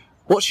pitch.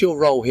 What's your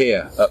role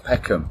here at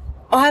Peckham?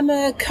 I'm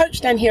a coach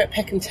down here at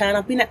Peckham Town.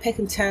 I've been at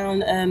Peckham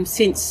Town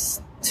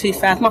since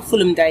 2000, my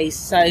Fulham days.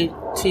 So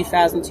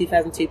 2000,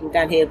 2002, been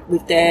down here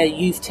with their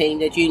youth team,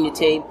 their junior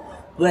team,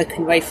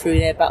 working way through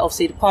there. But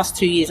obviously the past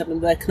 2 years I've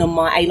been working on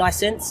my A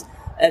licence,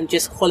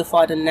 just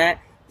qualified on that.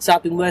 So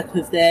I've been working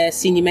with their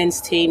senior men's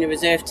team, the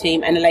reserve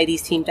team and the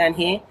ladies team down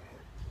here,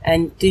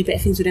 and do better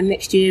things with them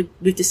next year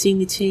with the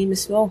senior team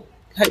as well.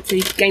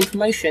 Hopefully gain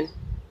promotion.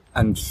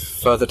 And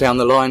further down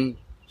the line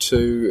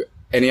to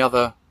any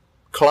other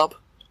club,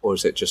 or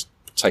is it just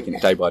taking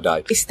it day by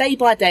day? It's day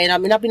by day, and I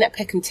mean I've been at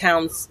Peckham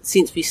Town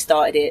since we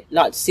started it,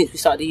 like since we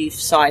started the youth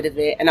side of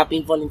it, and I've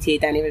been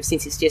volunteered down here ever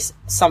since. It's just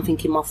something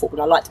in my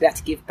football I like to be able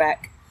to give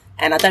back,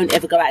 and I don't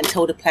ever go out and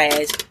tell the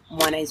players,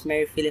 my name's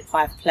Mary Phillip,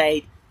 I've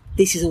played.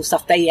 This is all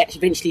stuff they actually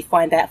eventually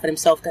find out for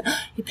themselves. Go, oh,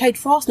 you played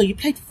for Arsenal, you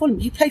played for Fulham,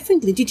 you played for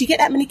England, did you get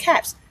that many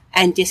caps?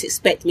 And just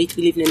expect me to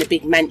be living in a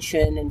big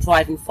mansion and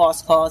driving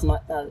fast cars. And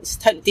like, no, it's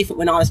totally different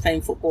when I was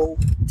playing football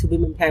to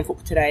women playing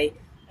football today.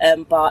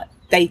 But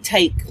they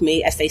take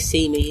me as they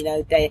see me, you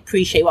know, they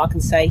appreciate what I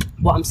can say,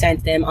 what I'm saying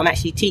to them. I'm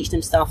actually teaching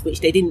them stuff which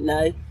they didn't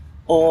know,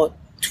 or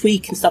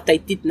tweaking stuff they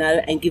did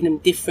know and giving them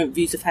different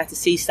views of how to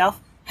see stuff,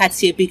 how to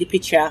see a bigger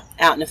picture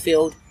out in the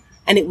field.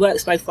 And it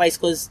works both ways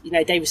because, you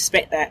know, they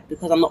respect that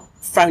because I'm not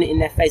throwing it in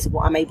their face of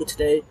what I'm able to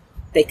do.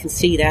 They can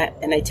see that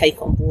and they take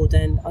it on board,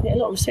 and I get a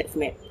lot of respect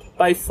from it,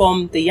 both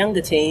from the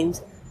younger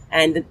teams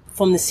and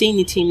from the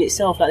senior team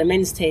itself, like the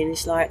men's team.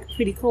 It's like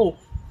pretty cool,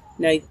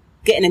 you know,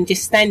 getting them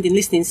just standing,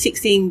 listening,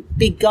 16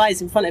 big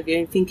guys in front of you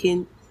and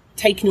thinking,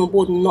 taking on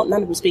board and none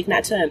of them speaking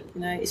out of turn.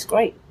 You know, it's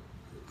great.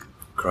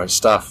 Great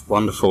stuff.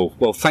 Wonderful.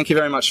 Well, thank you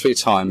very much for your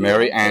time,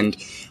 Mary, and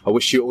I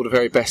wish you all the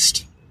very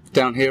best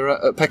down here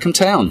at Peckham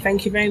Town.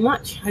 Thank you very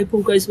much. Hope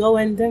all goes well,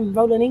 and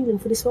roll on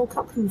England for this World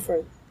Cup coming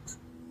through.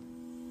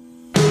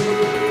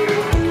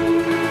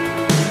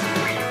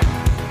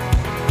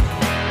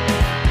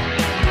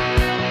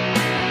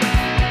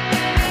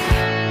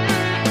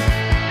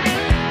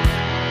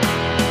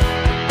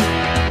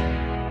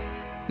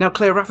 Now,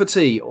 Claire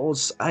Rafferty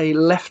was a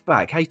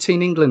left-back,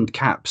 18 England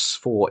caps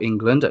for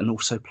England, and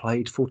also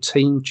played for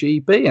Team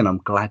GB. And I'm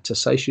glad to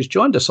say she's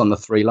joined us on the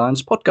Three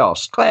Lions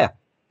podcast. Claire.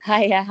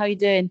 Hi, how are you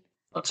doing?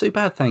 Not too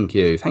bad, thank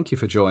you. Thank you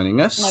for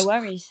joining us. No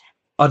worries.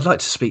 I'd like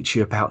to speak to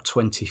you about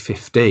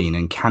 2015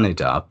 in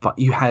Canada, but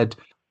you had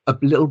a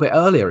little bit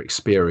earlier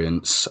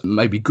experience,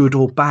 maybe good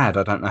or bad,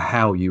 I don't know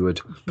how you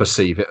would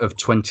perceive it, of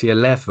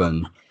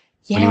 2011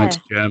 when you went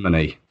to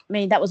Germany. I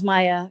mean, that was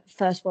my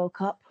first World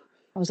Cup.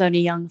 I was only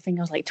young. I think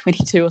I was like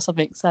 22 or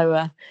something. So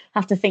I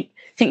have to think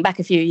back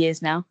a few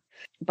years now.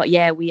 But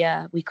yeah,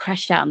 we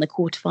crashed out in the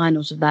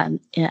quarterfinals of that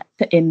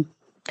in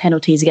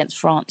penalties against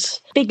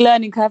France. Big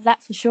learning curve,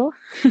 that for sure.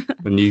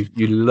 And you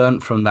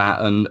learnt from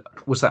that, and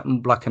was that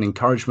like an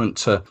encouragement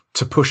to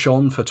push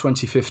on for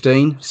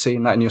 2015,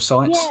 seeing that in your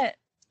sights? Yeah,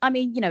 I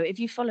mean, you know, if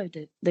you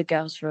followed the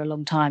girls for a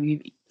long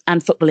time,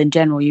 and football in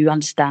general, you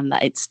understand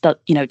that it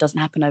doesn't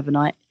happen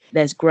overnight.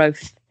 There's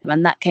growth.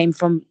 And that came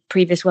from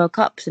previous World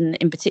Cups, and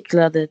in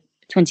particular the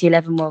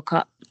 2011 World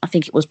Cup. I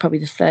think it was probably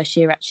the first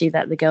year actually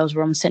that the girls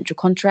were on central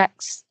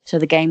contracts. So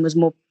the game was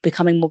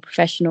becoming more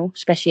professional,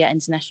 especially at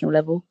international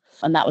level.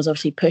 And that was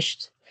obviously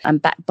pushed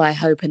and backed by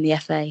Hope and the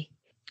FA.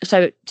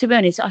 So to be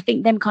honest, I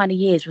think them kind of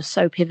years were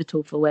so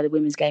pivotal for where the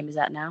women's game is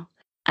at now.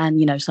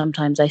 And, you know,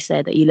 sometimes they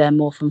say that you learn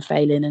more from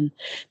failing, and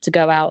to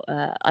go out,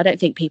 I don't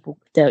think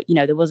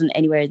there wasn't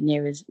anywhere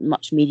near as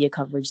much media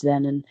coverage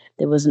then, and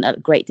there wasn't a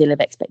great deal of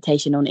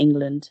expectation on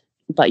England.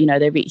 But, you know,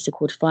 they reached the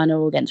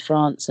quarterfinal against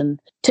France and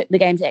took the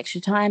game to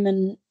extra time.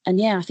 And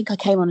yeah, I think I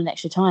came on an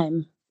extra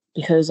time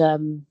because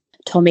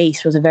Tom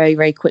East was a very,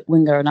 very quick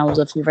winger, and I was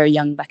obviously very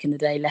young back in the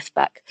day, left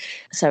back.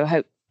 So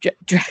Hope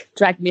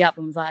dragged me up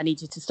and was like, I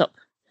need you to stop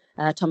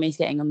Tom East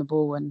getting on the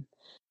ball. And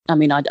I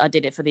mean, I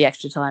did it for the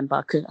extra time,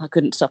 but I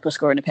couldn't stop her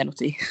scoring a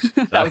penalty.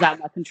 That was out of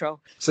my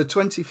control. So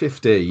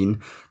 2015,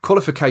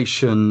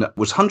 qualification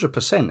was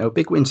 100%. There were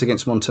big wins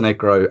against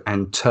Montenegro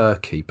and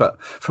Turkey.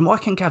 But from what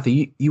I can gather,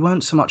 you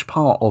weren't so much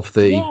part of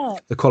the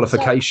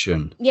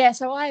qualification.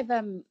 So I've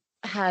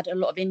had a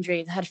lot of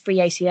injuries. I had 3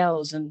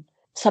 ACLs and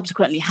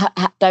subsequently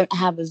don't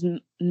have as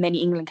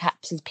many England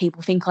caps as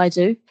people think I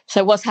do.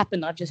 So what's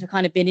happened, I've just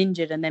kind of been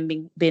injured and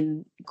then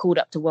been called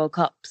up to World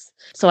Cups.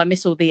 So I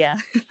miss all the...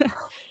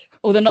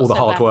 all the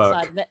hard work,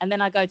 side, and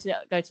then I go to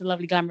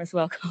lovely glamorous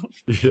World Cup.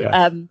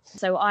 Yeah.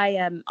 So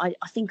I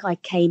think I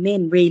came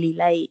in really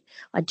late.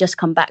 I'd just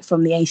come back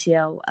from the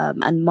ACL,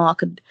 and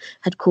Mark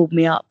had called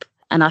me up,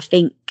 and I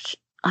think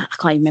I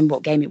can't remember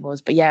what game it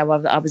was, but yeah,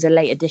 I was a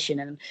late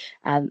addition,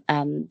 and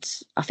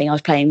I think I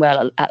was playing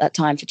well at that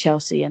time for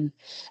Chelsea, and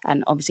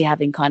obviously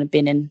having kind of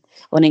been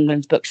on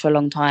England's books for a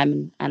long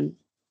time, and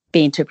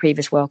being to a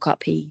previous World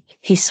Cup, he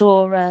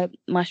saw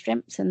my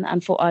strengths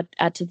and thought I'd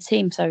add to the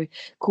team. So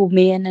called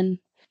me in, and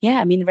yeah,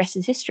 I mean, the rest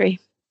is history.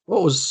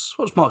 What was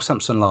Mark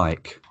Sampson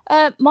like?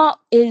 Mark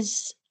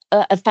is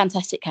a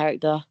fantastic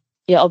character.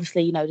 Yeah,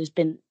 obviously, you know, there's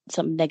been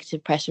some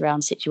negative press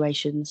around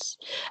situations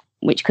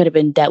which could have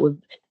been dealt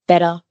with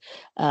better.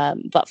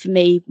 But for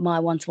me, my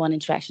one-to-one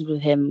interactions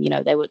with him, you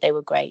know, they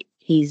were great.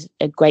 He's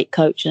a great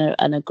coach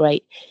and a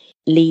great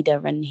leader,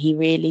 and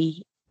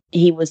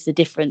he was the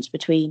difference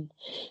between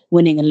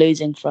winning and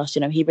losing for us.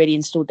 You know, he really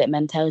installed that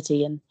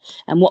mentality, and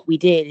what we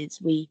did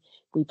is we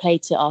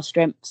played to our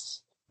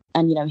strengths,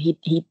 and, you know,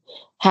 he'd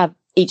have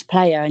each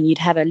player and you'd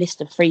have a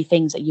list of 3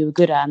 things that you were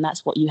good at, and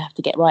that's what you have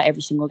to get right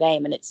every single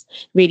game. And it's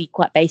really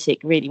quite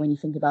basic, really, when you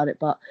think about it.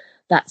 But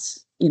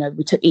that's, you know,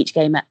 we took each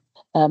game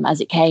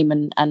as it came,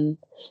 and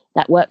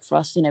that worked for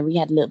us. You know, we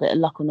had a little bit of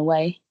luck on the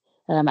way,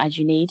 as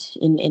you need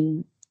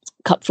in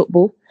cup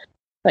football.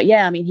 But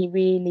yeah, I mean, he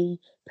really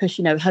pushed,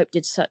 you know, Hope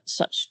did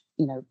such,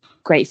 you know,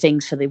 great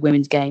things for the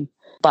women's game.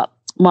 But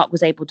Mark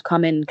was able to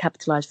come in and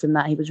capitalise from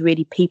that. He was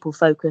really people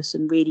focused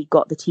and really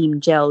got the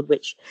team gelled,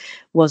 which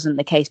wasn't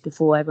the case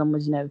before. Everyone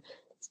was, you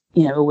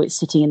know, always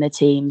sitting in their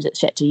teams,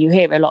 etc. You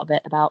hear a lot of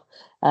it about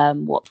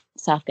what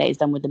Southgate has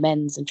done with the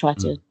men's and tried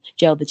to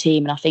gel the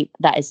team, and I think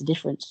that is the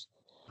difference.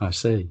 I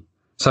see.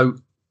 So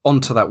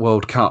on to that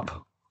World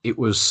Cup. It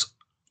was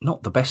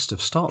not the best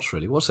of starts,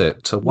 really, was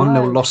it? A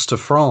 1-0 loss to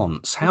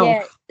France.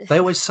 They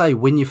always say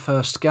win your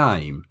first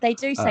game. They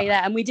do say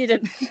that, and we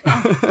didn't.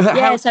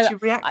 How did you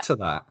react to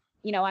that?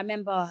 You know, I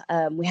remember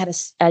we had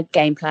a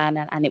game plan,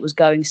 and it was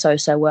going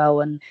so well,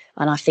 and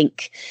I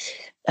think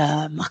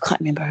I can't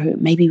remember who.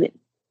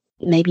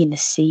 Maybe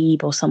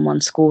Naseeb or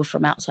someone scored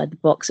from outside the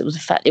box. It was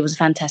a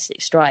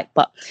fantastic strike,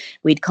 but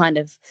we'd kind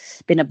of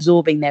been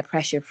absorbing their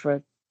pressure for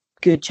a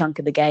good chunk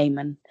of the game,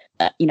 and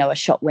you know, a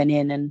shot went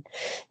in,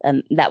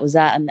 and that was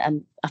that.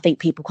 And I think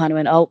people kind of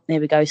went, oh, there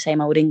we go, same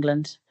old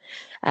England.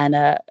 And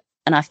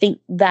I think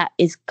that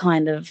is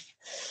kind of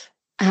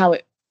how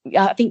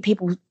I think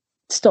people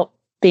stopped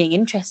being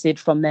interested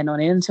from then on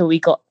in until we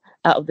got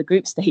out of the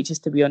group stages,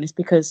 to be honest,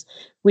 because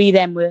we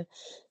then were,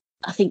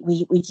 I think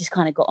we just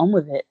kind of got on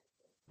with it.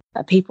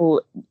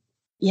 People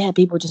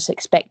just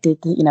expected,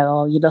 you know,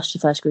 oh, you lost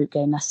your first group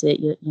game, that's it,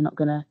 you're not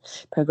going to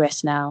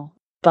progress now.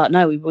 But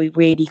no, we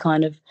really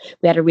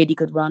we had a really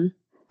good run.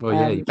 Well,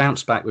 yeah, you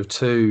bounced back with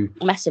two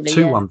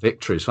 1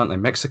 victories, weren't they?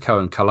 Mexico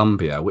and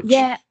Colombia, which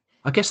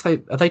I guess are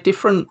they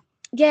different?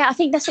 Yeah, I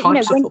think that's what,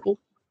 you know,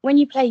 when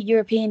you play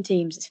European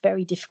teams, it's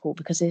very difficult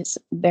because it's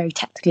very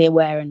tactically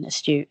aware and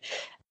astute.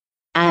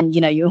 And, you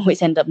know, you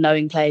always end up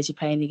knowing players you're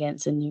playing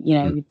against, and, you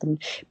know, you've been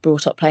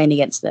brought up playing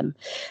against them.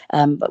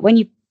 But when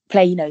you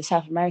play, you know,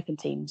 South American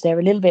teams, they're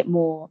a little bit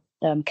more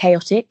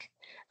chaotic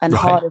and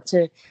harder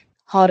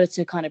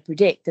to kind of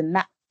predict, and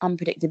that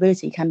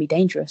unpredictability can be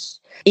dangerous.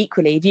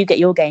 Equally, if you get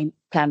your game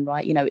plan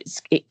right, you know,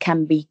 it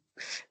can be,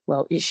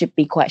 well, it should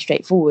be quite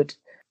straightforward.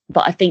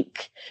 But I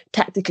think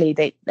tactically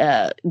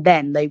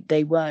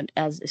they weren't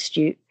as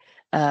astute.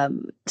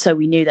 So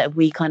we knew that if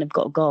we kind of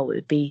got a goal, it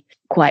would be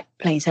quite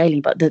plain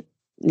sailing. But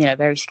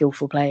very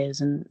skillful players,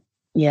 and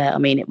yeah, I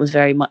mean, it was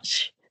very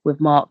much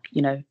with Mark.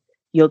 You know,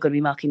 you're going to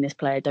be marking this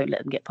player. Don't let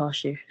them get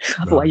past you.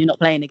 Otherwise, you're not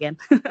playing again.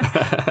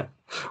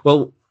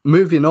 Well,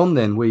 moving on,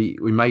 then we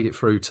made it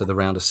through to the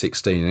round of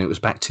 16, and it was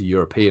back to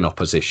European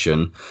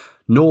opposition,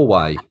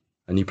 Norway,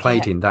 and you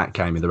played in that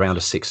game in the round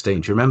of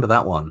 16. Do you remember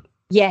that one?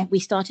 Yeah, we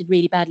started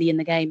really badly in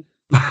the game.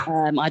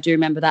 I do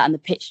remember that, and the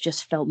pitch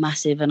just felt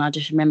massive, and I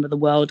just remember the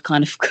world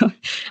kind of.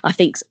 I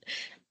think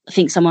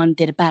someone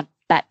did a bad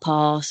back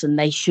pass, and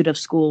they should have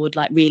scored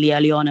like really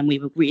early on, and we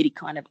were really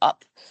kind of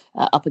up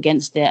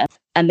against it.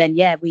 And then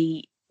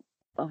we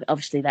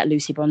obviously that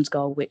Lucy Bronze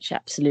goal, which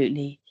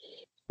absolutely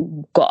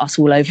got us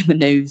all over the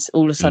news.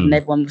 All of a sudden,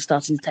 everyone was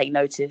starting to take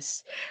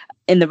notice.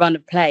 In the run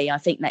of play, I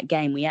think that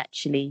game we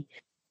actually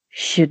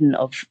shouldn't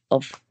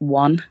have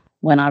won.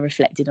 When I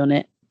reflected on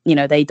it,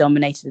 they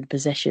dominated the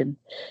possession,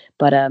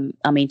 but I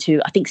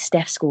think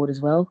Steph scored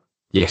as well.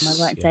 Yes,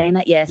 am I right in saying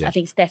that? Yes, yeah. I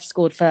think Steph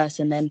scored first,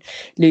 and then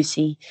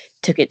Lucy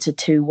took it to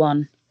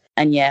 2-1.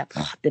 And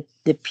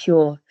the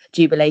pure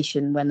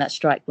jubilation when that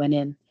strike went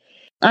in.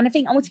 And I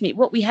think ultimately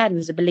what we had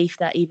was a belief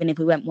that even if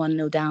we went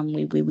 1-0 down,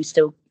 we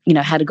still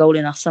had a goal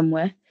in us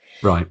somewhere.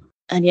 Right.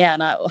 And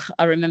and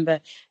I remember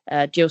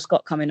Jill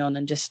Scott coming on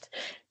and just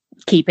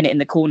keeping it in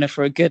the corner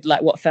for a good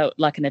what felt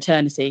like an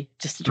eternity,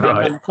 just to try and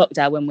run the clock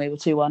down when we were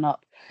 2-1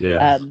 up.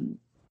 Yeah.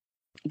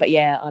 But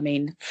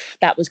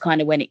that was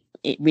kind of when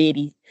it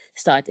really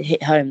started to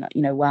hit home that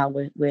wow,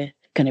 we're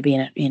going to be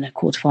in a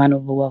quarterfinal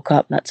of the World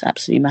Cup. That's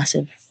absolutely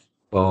massive.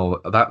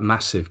 Well, that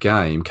massive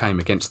game came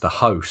against the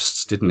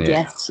hosts, didn't it?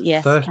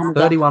 Yes.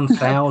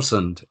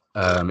 31,000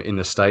 in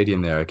the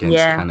stadium there against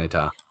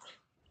Canada.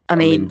 I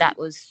mean, that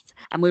was,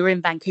 and we were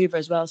in Vancouver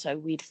as well. So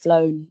we'd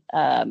flown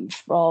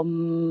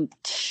from,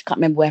 can't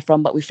remember where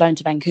from, but we've flown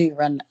to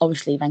Vancouver, and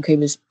obviously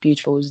Vancouver's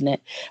beautiful, isn't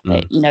it?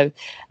 But,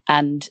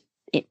 and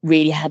it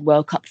really had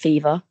World Cup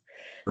fever.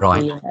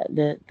 Right.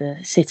 The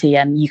city,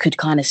 and you could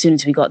kind of, as soon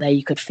as we got there,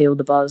 you could feel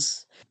the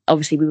buzz.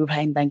 Obviously, we were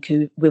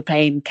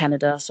playing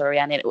Canada,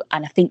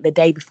 and I think the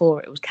day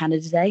before it was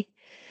Canada Day.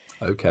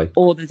 Okay.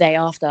 Or the day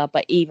after,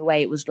 but either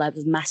way, it was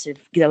massive.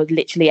 There was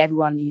literally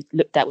everyone you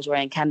looked at was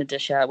wearing Canada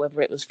shirt,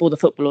 whether it was for the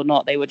football or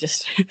not. They were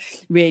just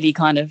really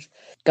kind of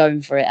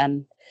going for it.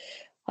 And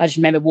I just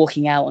remember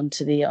walking out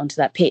onto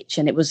that pitch,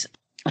 and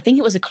I think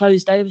it was a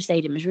closed over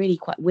stadium. It was really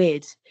quite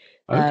weird.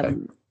 Okay.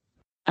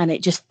 And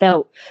it just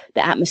felt,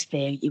 the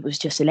atmosphere, it was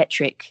just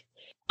electric.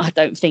 I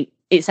don't think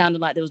it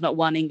sounded like there was not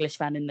one English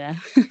fan in there.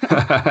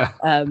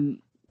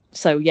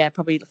 So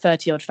probably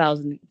 30-odd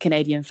thousand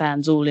Canadian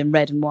fans, all in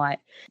red and white,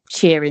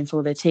 cheering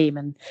for their team.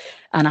 And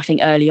I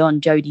think early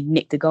on, Jodie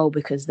nicked the goal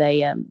because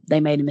they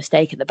made a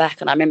mistake at the back.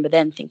 And I remember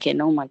then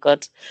thinking, oh my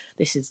God,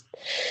 this is,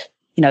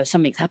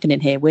 something's happening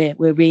here. We're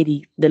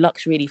really, the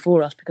luck's really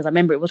for us, because I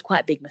remember it was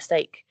quite a big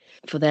mistake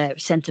for their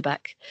centre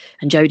back,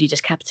 and Jodie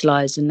just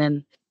capitalised. And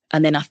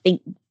then I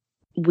think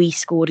we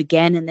scored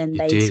again, and then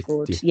they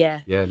scored.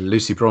 Yeah,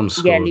 Lucy Bronze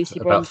scored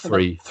about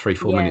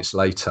 3-4 minutes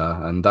later,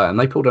 and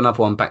they pulled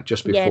another one back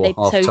just before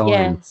half time.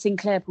 Yeah,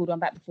 Sinclair pulled one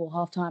back before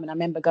half time, and I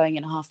remember going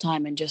in half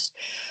time and just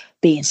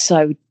being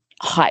so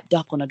hyped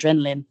up on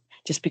adrenaline,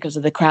 just because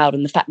of the crowd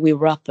and the fact we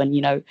were up, and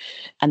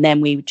and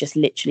then we just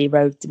literally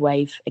rode the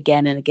wave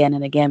again and again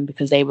and again,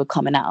 because they were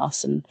coming at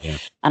us, and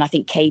I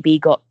think KB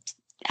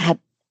had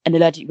an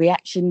allergic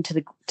reaction to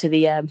the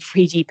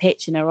 3G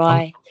pitch in her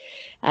eye.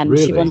 And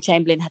really? Siobhan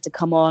Chamberlain had to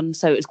come on,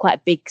 so it was quite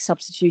a big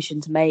substitution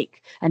to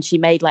make. And she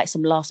made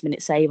some last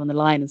minute save on the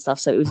line and stuff.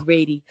 So it was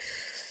really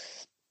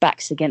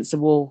backs against the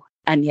wall.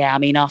 And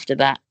after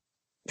that,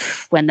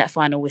 when that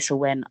final whistle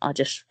went, I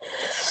just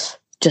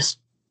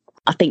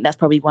I think that's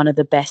probably one of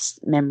the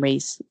best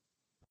memories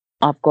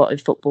I've got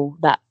of football,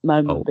 that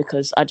moment,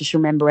 because I just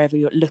remember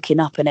everyone looking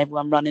up and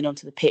everyone running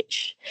onto the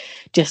pitch,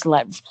 just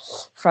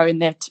throwing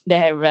their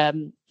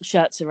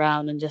shirts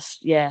around, and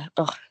just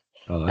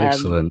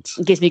excellent.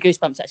 It gives me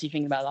goosebumps actually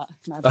thinking about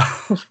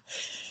that.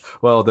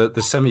 Well,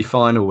 the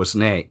semi-final was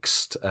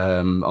next.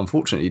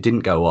 Unfortunately, it didn't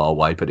go our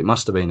way, but it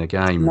must have been a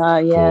game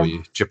for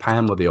you.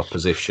 Japan were the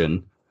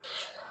opposition.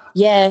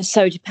 Yeah,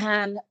 so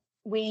Japan,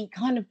 the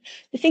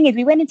thing is,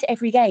 we went into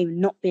every game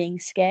not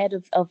being scared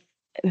of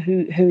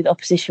who the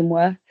opposition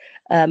were,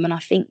 and I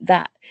think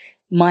that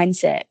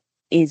mindset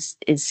is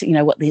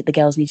what the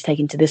girls need to take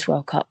into this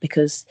World Cup,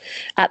 because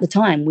at the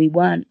time we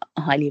weren't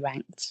highly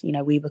ranked.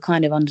 We were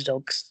kind of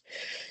underdogs,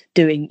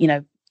 doing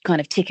kind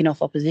of ticking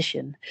off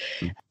opposition.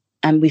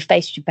 And we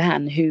faced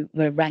Japan, who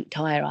were ranked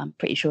higher. I'm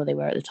pretty sure they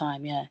were at the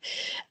time,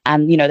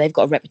 and they've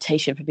got a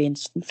reputation for being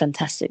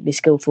fantastically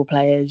skillful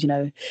players.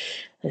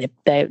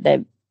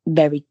 They're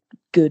very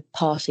good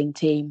passing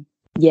team.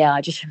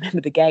 I just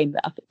remember the game.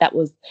 That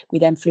was, we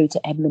then flew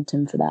to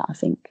Edmonton for that, I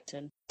think,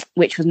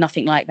 which was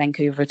nothing like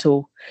Vancouver at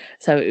all.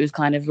 So it was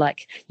kind of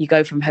like you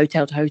go from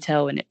hotel to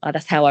hotel, and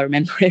that's how I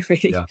remember it,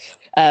 really.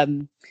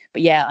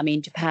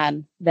 But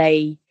Japan,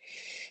 they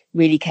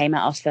really came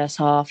at us first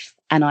half,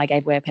 and I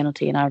gave away a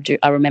penalty, and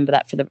I remember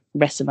that for the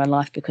rest of my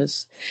life,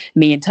 because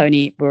me and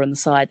Tony were on the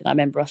side, and I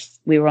remember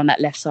we were on that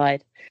left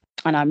side,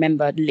 and I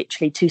remember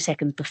literally 2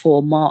 seconds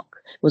before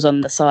Mark was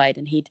on the side,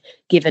 and he'd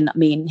given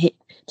me and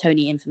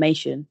Tony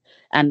information,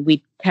 and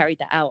we carried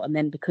that out. And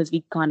then because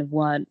we kind of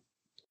weren't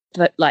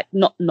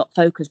not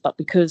focused, but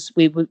because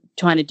we were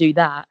trying to do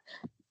that,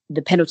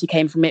 the penalty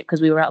came from it,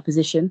 because we were out of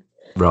position.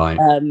 Right.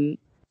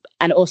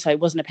 And also it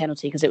wasn't a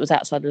penalty because it was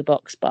outside of the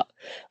box, but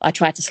I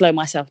tried to slow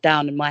myself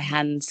down and my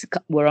hands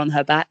were on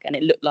her back, and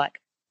it looked like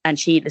and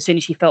she, as soon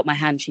as she felt my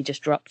hand, she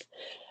just dropped.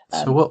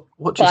 So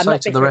what do you say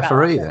to the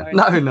referee then?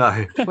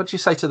 No. What do you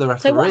say to the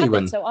referee so what happened,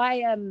 when? So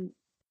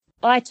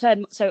I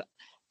turned. So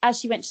as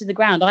she went to the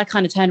ground, I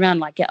kind of turned around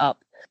like, get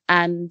up,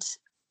 and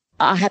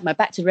I had my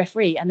back to the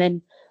referee, and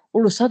then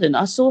all of a sudden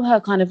I saw her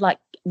kind of like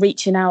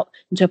reaching out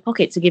into her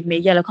pocket to give me a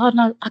yellow card,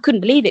 and I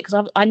couldn't believe it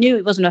because I knew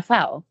it wasn't a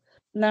foul,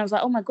 and I was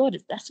like, oh my god,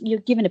 you're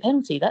giving a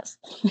penalty? That's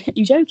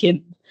you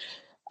joking?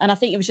 And I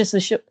think it was just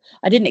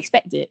I didn't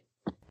expect it,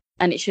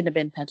 and it shouldn't have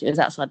been penalty. It was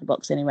outside the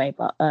box anyway,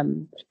 but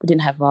we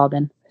didn't have VAR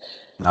then.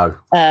 No.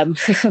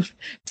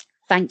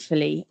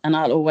 Thankfully, and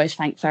I'll always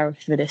thank Farah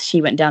for this,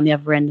 she went down the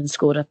other end and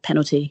scored a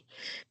penalty.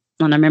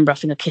 And I remember I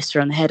think I kissed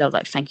her on the head. I was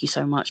like, thank you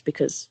so much,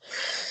 because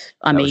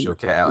that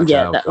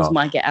was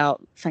my get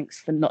out. Thanks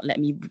for not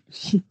letting me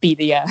be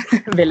the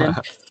villain.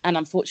 And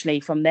unfortunately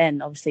from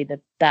then, obviously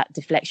that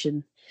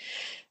deflection,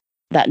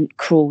 that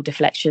cruel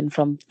deflection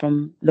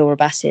from Laura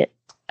Bassett,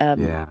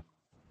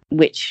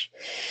 which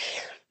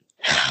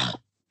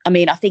I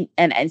mean, I think,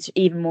 and it's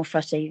even more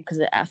frustrating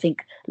because I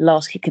think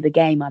last kick of the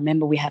game, I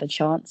remember we had a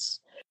chance,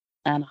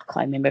 and I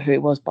can't remember who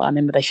it was, but I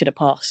remember they should have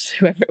passed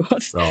whoever it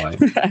was.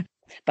 Right.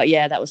 But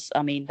yeah, that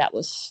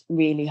was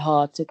really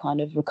hard to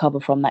kind of recover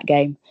from that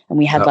game. And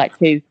we had like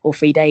 2 or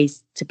 3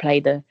 days to play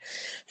the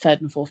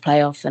 3rd and 4th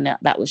playoff, and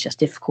that was just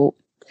difficult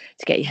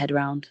to get your head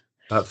around.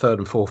 That 3rd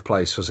and 4th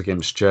place was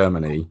against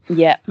Germany.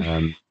 Yeah.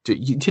 You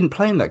didn't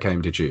play in that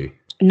game, did you?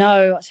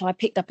 No, so I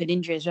picked up an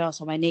injury as well.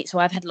 So my knee. So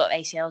I've had a lot of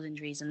ACL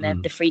injuries, and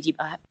then the 3G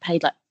I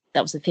played like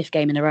that was the 5th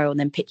game in a row, and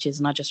then pitches,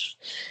 and I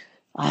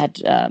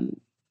had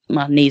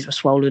my knees were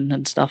swollen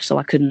and stuff, so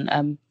I couldn't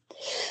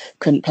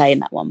play in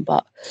that one.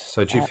 But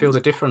so do you feel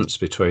the difference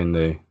between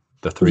the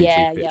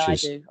 3G pitches? Yeah, I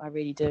do. I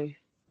really do.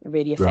 It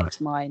really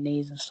affects my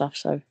knees and stuff,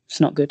 so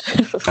it's not good.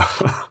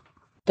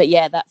 But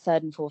yeah, that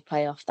 3rd and 4th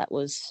playoff,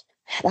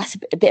 that's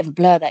a bit of a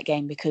blur, that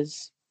game,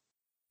 because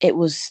it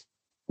was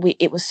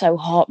so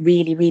hard,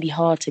 really, really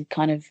hard to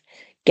kind of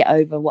get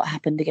over what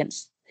happened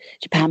against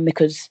Japan,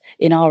 because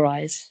in our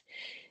eyes,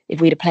 if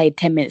we'd have played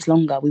 10 minutes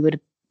longer, we would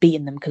have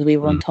beaten them because we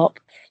were on top.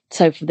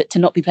 So to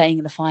not be playing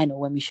in the final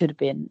when we should have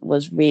been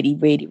was really,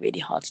 really, really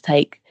hard to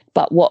take.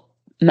 But what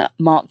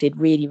Mark did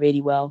really,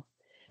 really well,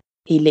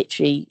 he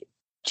literally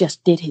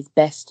just did his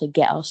best to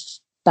get us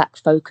back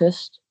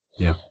focused.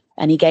 Yeah.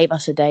 And he gave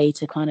us a day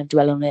to kind of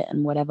dwell on it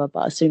and whatever.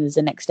 But as soon as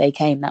the next day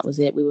came, that was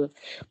it. We were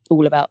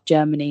all about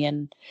Germany,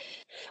 and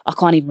I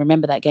can't even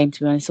remember that game, to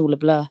be honest. It's all a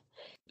blur.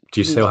 Do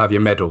you still have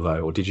your medal,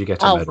 though, or did you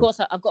get a medal? Of course,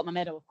 I've got my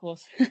medal, of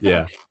course.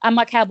 Yeah. And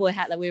my cowboy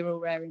hat that we were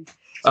all wearing.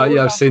 So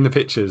I've seen the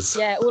pictures.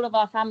 Yeah, all of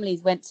our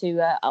families went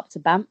up to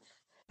Banff.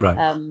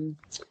 Right.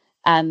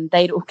 And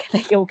they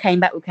all came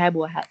back with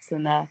cowboy hats,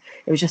 and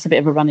it was just a bit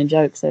of a running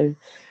joke. So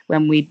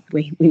when we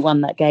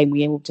won that game,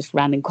 we all just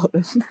ran and got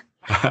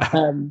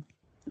them.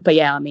 But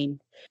yeah, I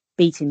mean,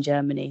 beating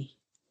Germany,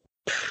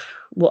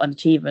 what an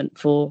achievement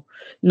for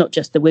not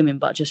just the women,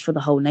 but just for the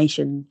whole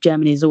nation.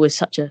 Germany is always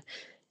such a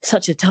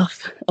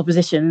tough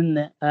opposition, isn't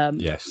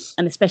it? Yes.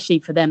 And especially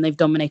for them, they've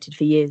dominated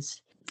for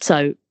years.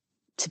 So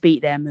to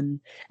beat them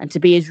and to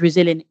be as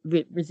resilient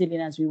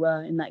as we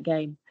were in that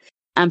game,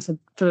 and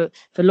for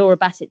Laura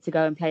Bassett to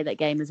go and play that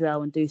game as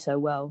well and do so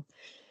well,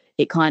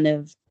 it kind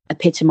of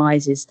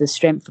epitomizes the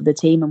strength of the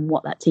team and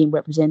what that team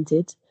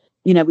represented.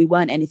 You know, we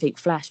weren't anything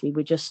flash. We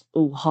were just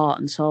all heart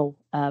and soul,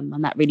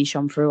 and that really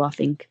shone through, I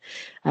think.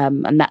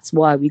 And that's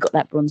why we got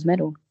that bronze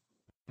medal.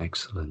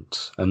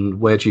 Excellent. And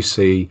where do you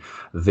see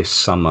this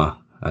summer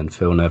and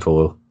Phil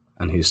Neville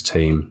and his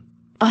team?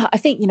 I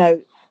think,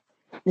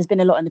 there's been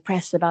a lot in the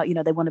press about,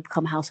 they want to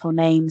become household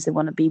names. They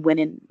want to be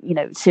winning,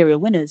 serial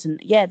winners. And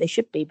yeah, they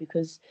should be,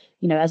 because,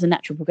 as a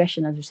natural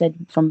progression, as we said,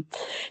 from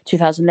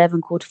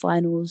 2011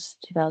 quarterfinals,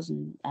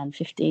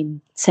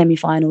 2015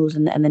 semi-finals,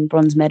 and then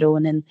bronze medal.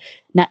 And then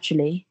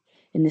naturally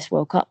in this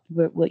World Cup,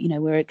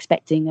 we're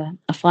expecting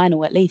a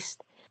final at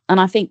least. And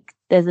I think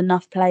there's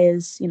enough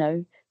players,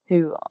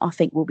 who I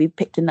think will be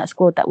picked in that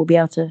squad that will be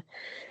able to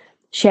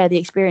share the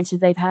experiences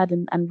they've had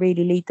and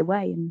really lead the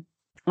way. And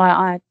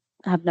I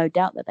have no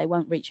doubt that they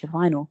won't reach the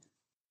final.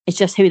 It's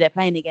just who they're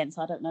playing against.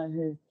 I don't know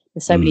who.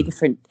 There's so many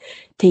different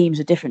teams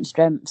with different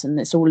strengths, and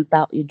it's all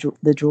about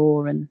the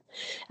draw and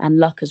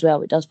luck as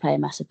well. It does play a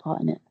massive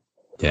part in it.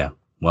 Yeah.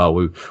 Well,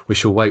 we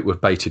shall wait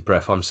with bated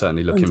breath. I'm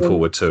certainly looking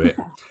forward to it.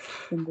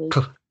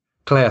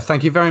 Claire,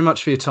 thank you very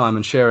much for your time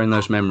and sharing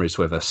those memories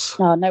with us.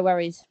 Oh, no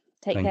worries.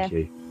 Take care. Thank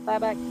you.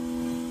 Bye-bye.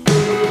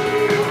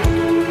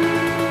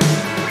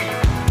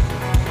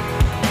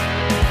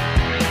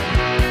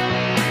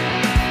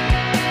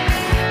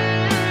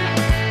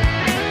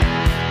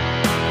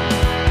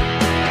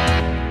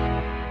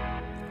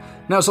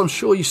 Now, as I'm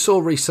sure you saw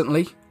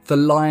recently, the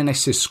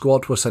Lionesses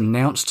squad was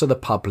announced to the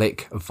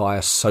public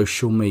via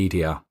social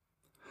media.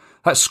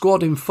 That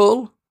squad in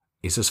full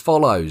is as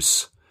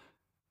follows.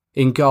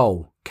 In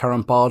goal,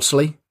 Karen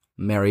Bardsley,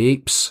 Mary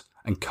Eaps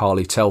and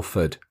Carly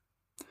Telford.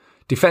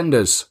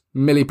 Defenders,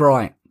 Millie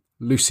Bright,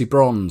 Lucy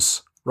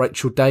Bronze,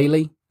 Rachel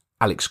Daly,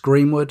 Alex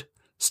Greenwood,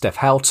 Steph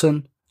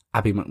Houghton,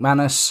 Abby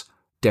McManus,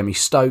 Demi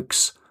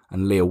Stokes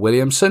and Leah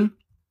Williamson.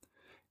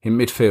 In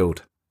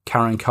midfield,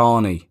 Karen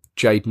Carney,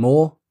 Jade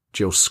Moore,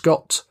 Jill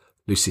Scott,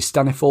 Lucy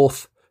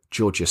Staniforth,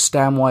 Georgia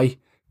Stanway,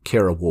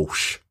 Kira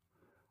Walsh.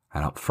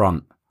 And up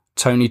front,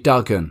 Tony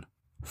Duggan,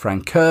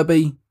 Fran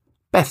Kirby,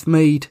 Beth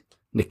Mead,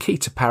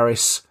 Nikita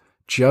Paris,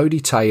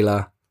 Jodie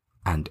Taylor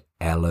and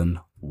Ellen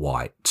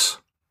White.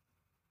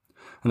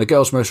 And the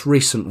girls' most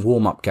recent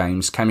warm-up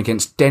games came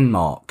against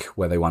Denmark,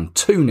 where they won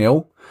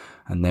 2-0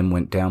 and then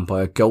went down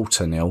by a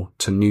 1-0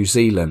 to New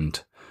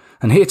Zealand.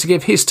 And here to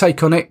give his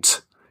take on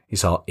it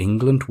is our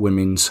England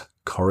women's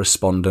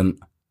correspondent,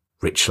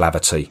 Rich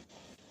Laverty.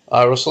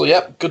 Hi Russell,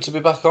 yep, good to be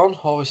back on.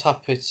 Always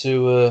happy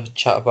to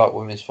chat about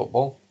women's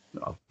football.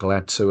 I'm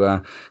glad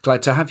to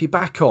have you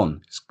back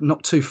on. It's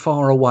not too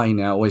far away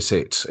now, is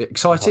it?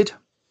 Excited?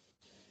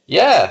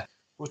 Yeah,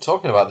 we were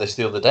talking about this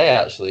the other day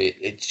actually.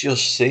 It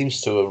just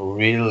seems to have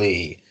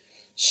really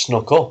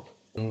snuck up.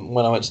 And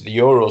when I went to the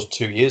Euros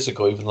 2 years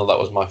ago, even though that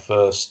was my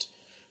first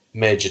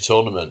major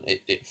tournament,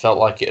 it felt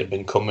like it had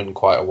been coming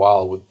quite a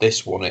while. With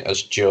this one, it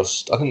has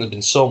just, I think there's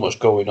been so much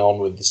going on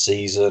with the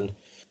season.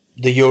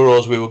 The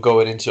Euros, we were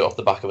going into it off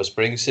the back of a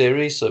spring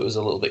series, so it was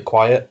a little bit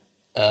quiet.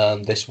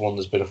 This one,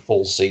 there's been a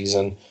full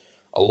season,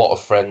 a lot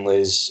of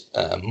friendlies,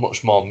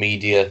 much more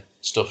media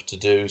stuff to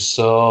do.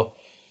 So,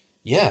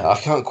 yeah, I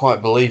can't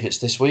quite believe it's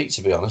this week,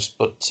 to be honest.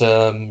 But,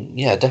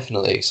 yeah,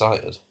 definitely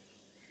excited.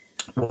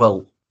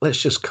 Well,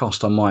 let's just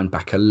cast our mind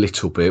back a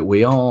little bit.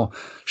 We are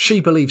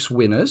She Believes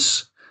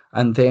winners.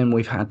 And then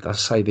we've had, I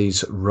say,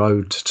 these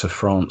Road to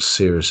France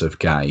series of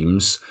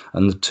games.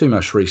 And the two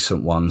most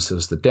recent ones,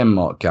 there's the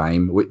Denmark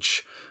game,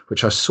 which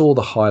I saw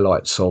the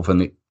highlights of,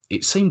 and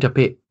it seemed a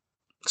bit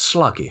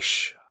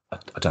sluggish. I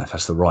don't know if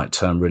that's the right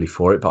term really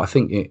for it, but I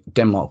think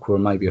Denmark were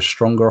maybe a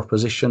stronger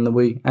opposition than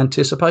we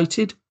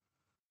anticipated.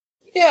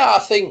 Yeah, I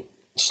think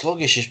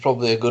sluggish is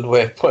probably a good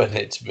way of putting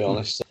it, to be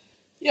honest.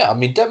 Yeah, I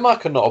mean,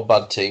 Denmark are not a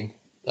bad team.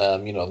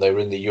 They were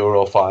in the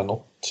Euro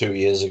final 2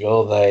 years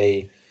ago.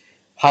 They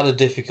had a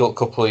difficult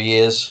couple of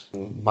years,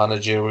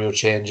 managerial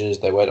changes,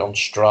 they went on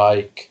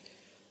strike,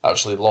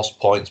 actually lost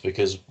points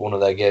because one of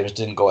their games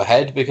didn't go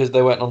ahead because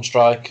they went on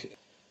strike.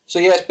 So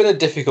yeah, it's been a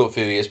difficult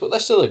few years, but they're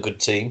still a good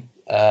team.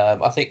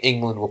 I think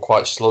England were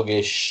quite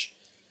sluggish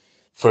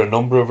for a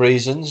number of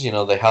reasons.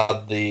 They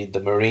had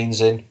the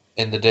Marines in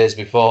the days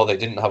before, they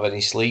didn't have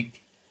any sleep.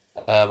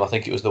 I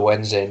think it was the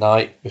Wednesday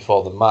night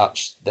before the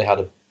match, they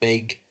had a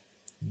big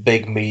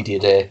media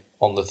day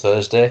on the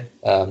Thursday,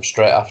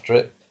 straight after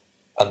it.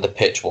 And the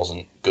pitch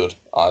wasn't good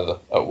either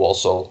at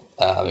Walsall.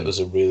 It was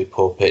a really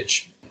poor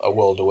pitch, a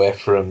world away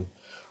from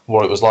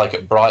what it was like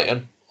at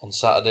Brighton on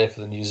Saturday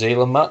for the New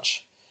Zealand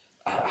match.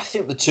 I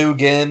think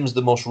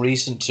the most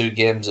recent two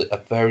games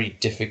are very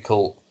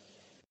difficult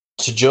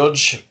to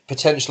judge.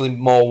 Potentially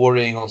more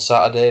worrying on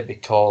Saturday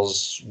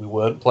because we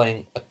weren't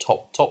playing a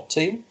top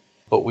team,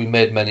 but we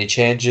made many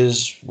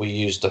changes. We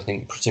used, I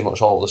think, pretty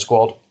much all the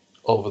squad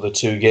over the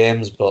two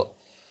games, but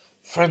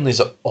friendlies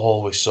are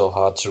always so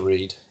hard to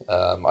read.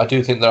 I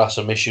do think there are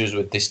some issues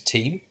with this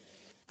team.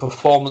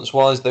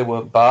 Performance-wise, they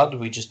weren't bad.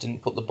 We just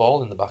didn't put the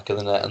ball in the back of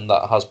the net, and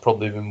that has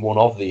probably been one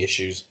of the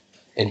issues.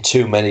 In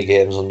too many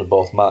games under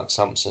both Mark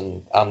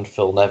Sampson and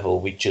Phil Neville,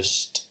 we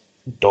just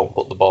don't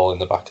put the ball in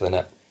the back of the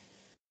net.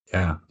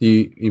 Yeah,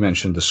 you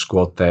mentioned the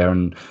squad there,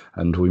 and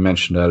we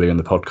mentioned earlier in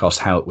the podcast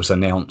how it was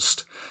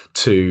announced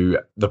to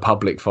the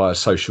public via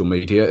social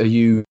media. Are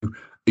you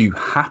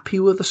happy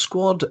with the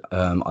squad?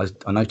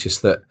 I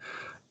noticed that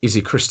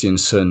Izzy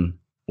Christiansen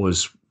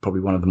was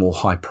probably one of the more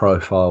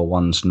high-profile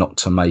ones not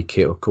to make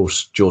it. Of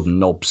course, Jordan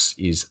Nobbs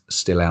is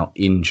still out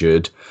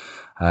injured.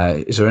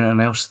 Is there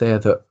anyone else there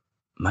that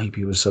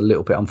maybe was a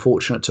little bit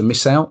unfortunate to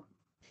miss out?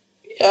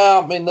 Yeah,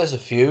 I mean, there's a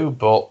few,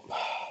 but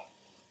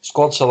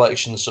squad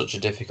selection is such a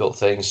difficult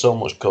thing. So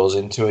much goes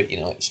into it.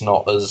 It's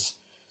not as...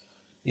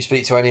 You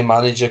speak to any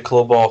manager,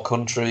 club or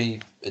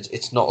country,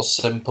 it's not as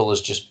simple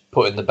as just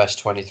putting the best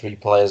 23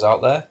 players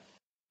out there.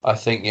 I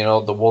think,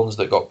 the ones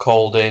that got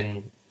called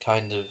in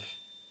kind of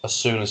as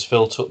soon as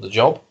Phil took the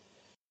job,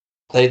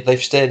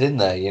 they've stayed in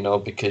there,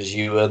 because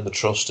you earn the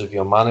trust of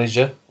your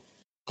manager.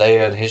 They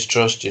earn his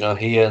trust,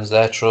 he earns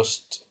their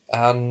trust.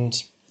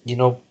 And,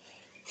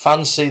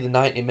 fans see the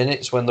 90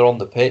 minutes when they're on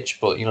the pitch,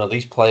 but,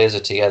 these players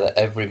are together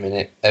every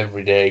minute,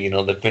 every day.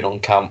 They've been on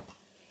camp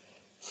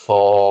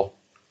for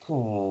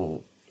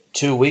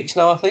 2 weeks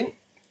now, I think.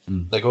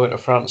 They're going to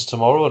France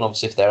tomorrow, and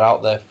obviously if they're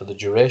out there for the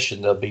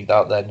duration, they'll be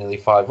out there nearly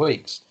 5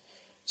 weeks.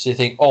 So you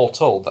think, all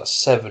told, that's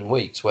 7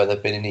 weeks where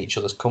they've been in each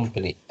other's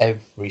company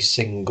every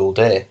single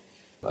day.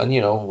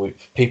 And,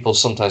 people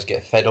sometimes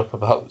get fed up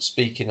about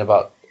speaking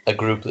about a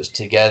group that's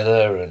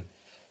together and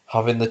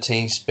having the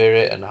team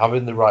spirit and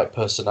having the right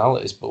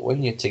personalities. But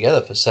when you're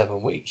together for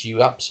 7 weeks,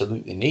 you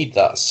absolutely need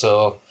that.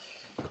 So,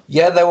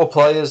 yeah, there were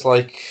players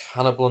like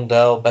Hannah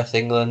Blundell, Beth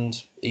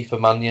England, Aoife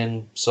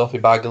Mannion, Sophie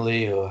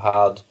Baggerly, who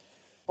had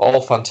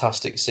all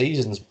fantastic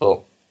seasons,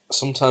 but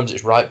sometimes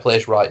it's right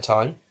place, right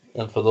time.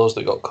 And for those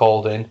that got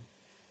called in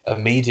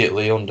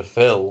immediately under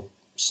Phil,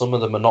 some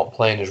of them are not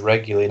playing as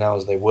regularly now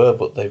as they were,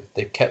 but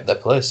they've kept their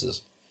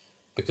places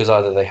because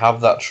either they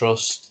have that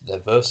trust, they're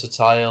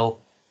versatile,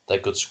 They're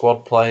good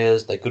squad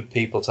players. They're good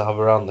people to have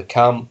around the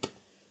camp.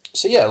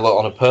 So yeah, look,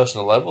 on a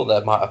personal level,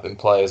 there might have been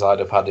players I'd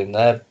have had in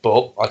there,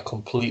 but I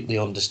completely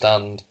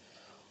understand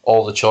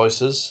all the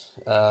choices.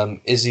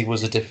 Izzy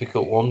was a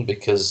difficult one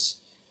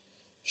because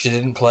she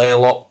didn't play a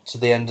lot to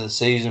the end of the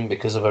season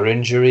because of her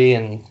injury,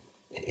 and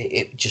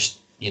it just,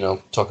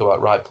 talk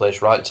about right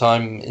place, right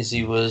time.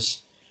 Izzy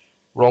was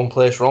wrong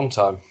place, wrong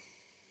time.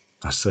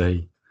 I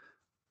see.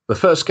 The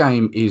first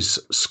game is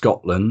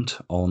Scotland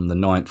on the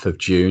 9th of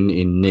June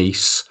in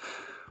Nice.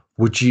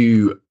 Would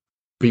you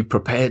be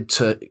prepared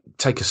to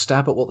take a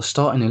stab at what the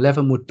starting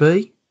 11 would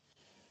be?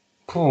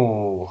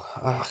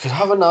 I could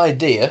have an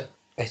idea.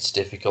 It's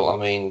difficult.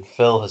 I mean,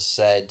 Phil has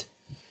said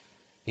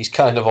he's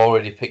kind of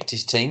already picked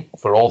his team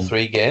for all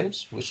 3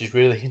 games, which is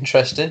really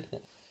interesting.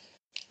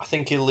 I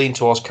think he'll lean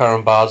towards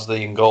Karen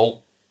Bardsley in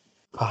goal,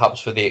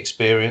 perhaps for the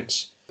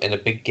experience in a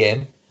big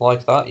game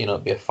like that.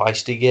 It'd be a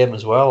feisty game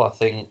as well. I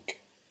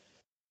think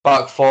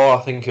back 4,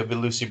 I think it'll be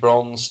Lucy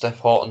Bronze, Steph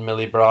Horton,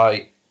 Millie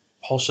Bright,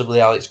 possibly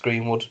Alex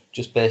Greenwood,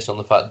 just based on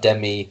the fact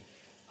Demi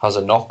has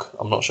a knock.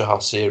 I'm not sure how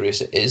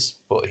serious it is,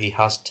 but he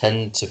has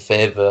tended to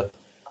favour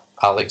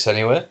Alex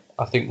anyway.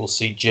 I think we'll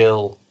see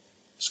Jill,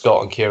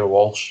 Scott and Kira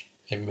Walsh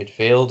in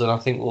midfield, and I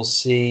think we'll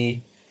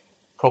see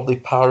probably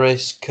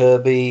Paris,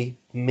 Kirby,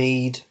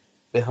 Mead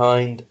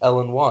behind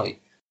Ellen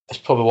White. It's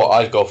probably what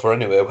I'd go for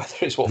anyway. Whether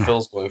it's what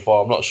Phil's going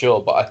for, I'm not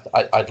sure, but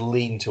I'd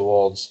lean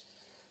towards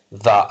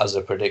that as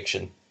a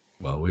prediction.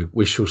 Well,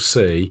 we shall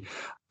see.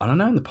 And I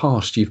know in the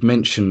past you've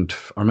mentioned,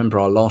 I remember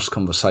our last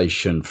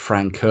conversation,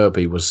 Fran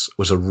Kirby was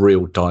a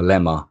real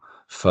dilemma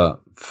for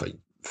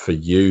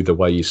you, the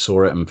way you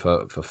saw it, and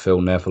for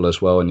Phil Neville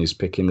as well, and he's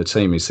picking the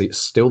team. Is it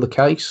still the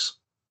case?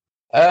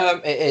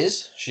 It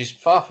is. She's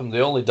far from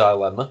the only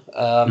dilemma.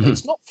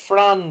 It's not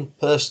Fran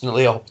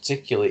personally or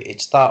particularly,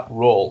 it's that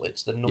role.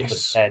 It's the number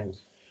 10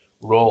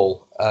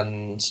 role.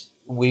 And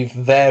we've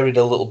varied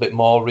a little bit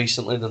more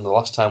recently than the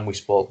last time we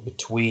spoke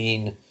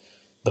between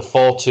the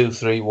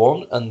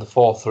 4-2-3-1 and the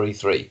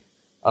 4-3-3.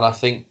 And I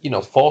think,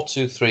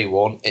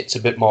 4-2-3-1, it's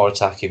a bit more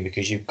attacking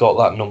because you've got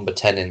that number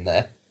 10 in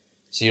there.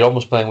 So you're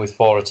almost playing with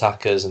 4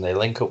 attackers and they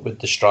link up with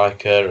the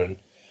striker and,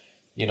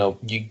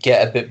 you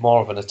get a bit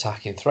more of an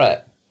attacking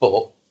threat.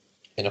 But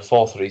in a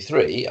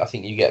 4-3-3, I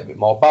think you get a bit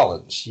more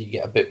balance. You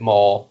get a bit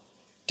more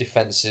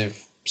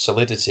defensive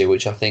solidity,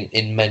 which I think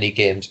in many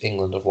games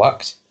England have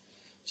lacked.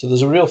 So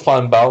there's a real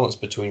fine balance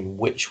between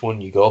which one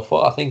you go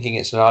for. I think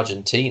against an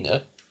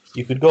Argentina,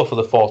 you could go for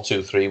the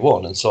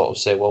 4-2-3-1 and sort of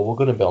say, well, we're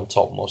going to be on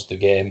top most of the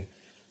game,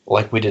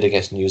 like we did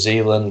against New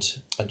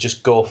Zealand, and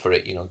just go for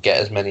it, get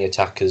as many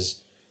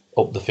attackers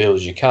up the field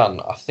as you can.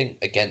 I think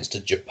against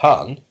a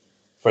Japan,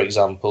 for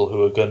example,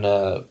 who are going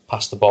to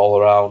pass the ball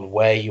around,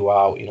 wear you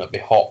out, it'd be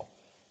hot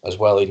as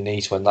well in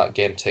Nice when that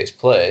game takes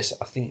place.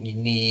 I think you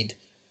need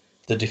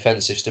the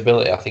defensive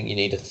stability. I think you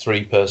need a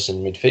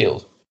 3-person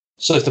midfield.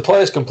 So if the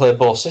players can play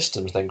both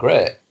systems, then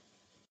great.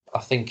 I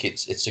think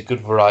it's a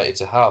good variety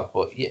to have,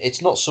 but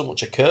it's not so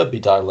much a Kirby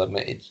dilemma.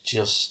 It's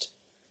just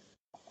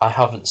I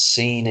haven't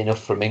seen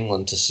enough from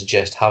England to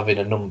suggest having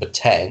a number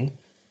 10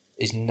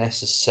 is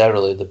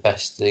necessarily the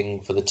best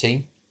thing for the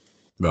team.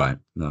 Right.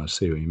 No, I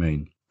see what you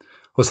mean.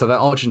 Well, so that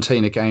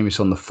Argentina game is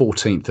on the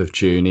 14th of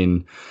June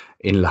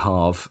in Le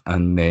Havre,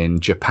 and then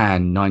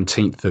Japan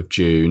 19th of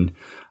June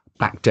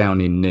back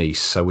down in Nice.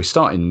 So we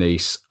start in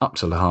Nice, up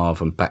to Le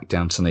Havre and back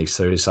down to Nice.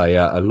 There is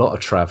a lot of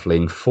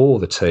travelling for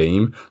the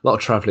team, a lot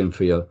of travelling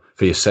for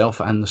yourself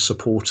and the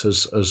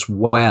supporters as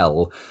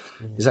well.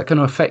 Is that going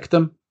to affect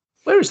them?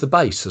 Where is the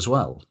base as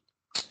well?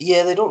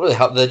 Yeah, they don't really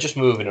have. They're just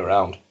moving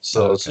around.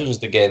 So As soon as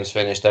the game's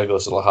finished, they'll go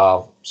to Le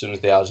Havre. As soon as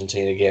the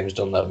Argentina game's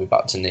done, they'll be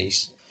back to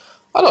Nice.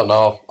 I don't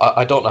know.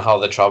 I don't know how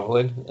they're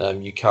travelling.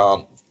 You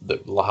can't.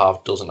 Le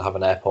Havre doesn't have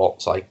an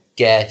airport, so I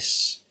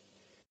guess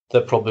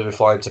they'll probably be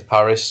flying to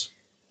Paris,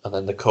 and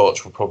then the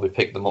coach will probably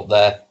pick them up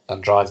there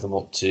and drive them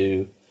up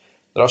to...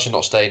 They're actually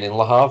not staying in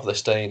Le Havre, they're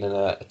staying in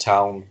a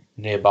town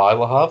nearby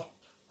Le Havre.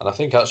 And I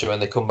think actually when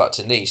they come back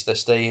to Nice, they're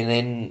staying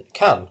in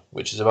Cannes,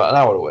 which is about an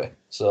hour away.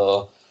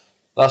 So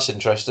that's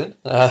interesting.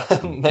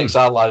 Makes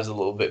our lives a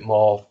little bit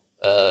more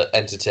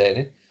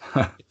entertaining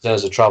in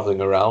terms of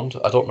travelling around.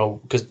 I don't know,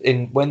 because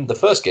when the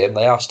first game,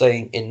 they are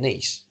staying in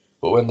Nice,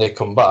 but when they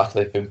come back,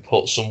 they've been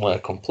put somewhere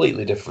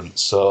completely different.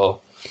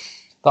 So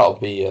that'll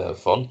be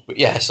fun. But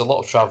yeah, it's a lot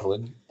of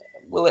travelling.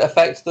 Will it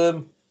affect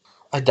them?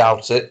 I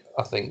doubt it.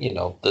 I think,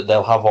 that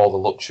they'll have all the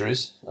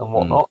luxuries and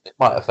whatnot. It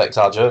might affect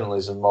our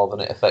journalism more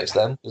than it affects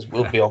them, because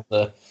we'll be on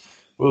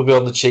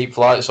the cheap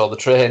flights or the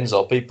trains,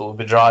 or people will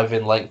be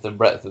driving length and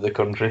breadth of the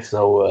country.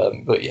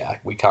 So, but yeah,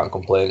 we can't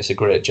complain. It's a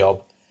great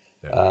job.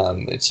 Yeah.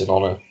 It's an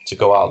honour to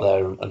go out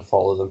there and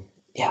follow them.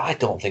 Yeah, I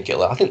don't think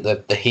it'll. I think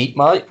the heat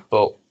might,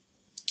 but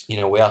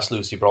we asked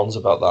Lucy Bronze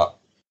about that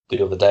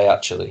the other day,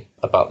 actually,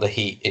 about the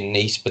heat in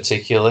Nice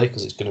particularly,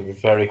 because it's going to be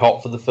very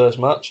hot for the first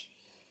match.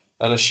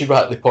 And as she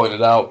rightly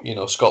pointed out,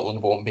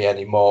 Scotland won't be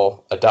any more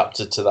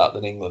adapted to that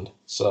than England.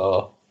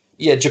 So,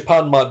 yeah,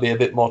 Japan might be a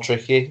bit more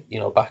tricky.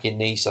 Back in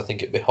Nice, I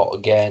think it'd be hot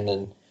again,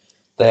 and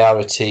they are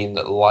a team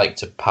that like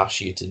to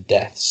pass you to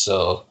death.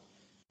 So,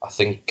 I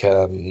think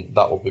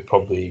that will be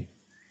probably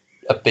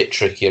a bit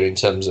trickier in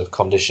terms of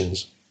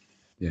conditions.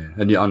 Yeah,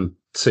 and I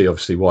see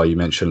obviously why you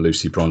mentioned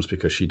Lucy Bronze,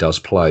 because she does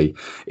play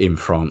in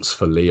France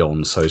for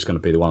Lyon, so it's going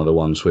to be one of the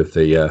ones with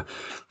the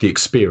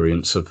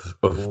experience of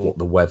what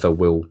the weather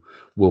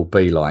will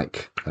be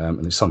like,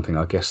 and it's something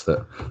I guess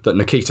that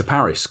Nikita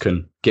Paris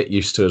can get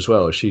used to as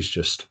well, as she's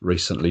just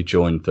recently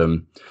joined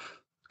them.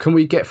 Can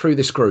we get through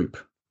this group?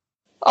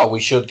 Oh,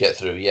 we should get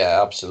through,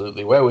 yeah,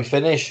 absolutely. Where we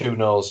finish, who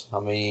knows? I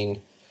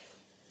mean,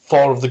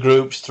 4 of the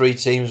groups, 3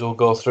 teams will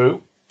go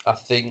through. I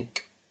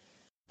think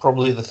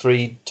probably the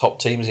 3 top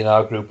teams in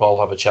our group all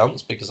have a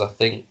chance, because I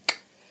think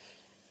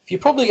if you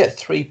probably get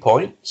 3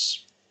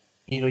 points,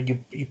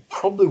 you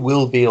probably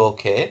will be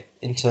okay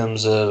in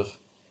terms of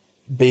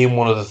being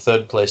one of the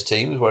third place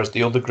teams, whereas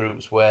the other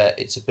groups where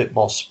it's a bit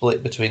more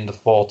split between the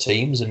 4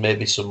 teams and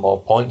maybe some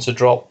more points are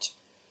dropped,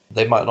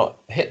 they might not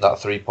hit that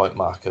 3-point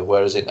marker,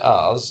 whereas in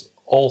ours,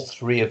 all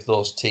 3 of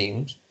those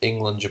teams,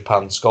 England,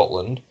 Japan,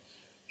 Scotland,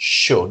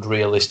 should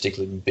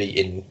realistically be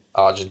beating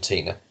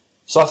Argentina.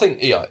 So I think,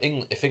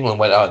 if England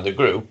went out in the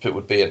group, it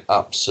would be an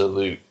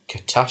absolute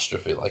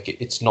catastrophe. Like,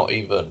 it's not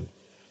even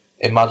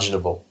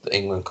imaginable that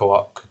England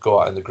could go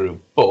out in the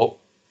group. But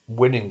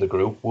winning the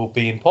group will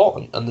be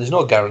important, and there's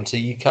no guarantee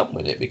you can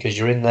win it, because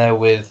you're in there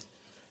with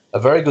a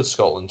very good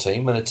Scotland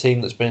team and a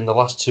team that's been in the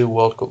last 2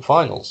 World Cup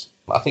finals.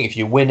 I think if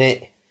you win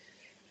it,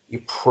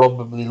 you're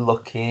probably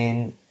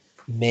looking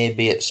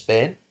maybe at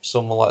Spain,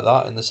 someone like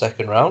that in the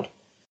second round,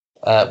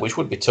 which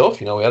would be tough.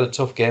 We had a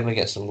tough game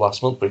against them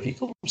last month, but if you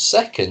come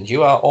second,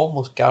 you are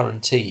almost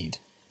guaranteed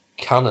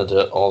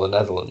Canada or the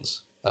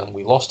Netherlands. And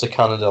we lost to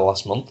Canada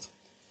last month.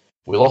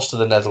 We lost to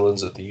the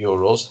Netherlands at the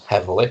Euros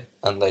heavily,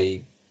 and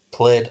they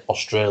played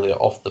Australia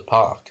off the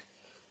park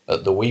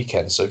at the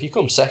weekend. So if you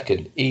come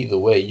second, either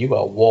way, you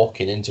are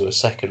walking into a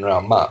second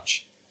round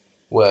match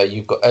where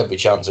you've got every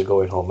chance of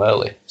going home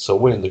early. So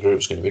winning the group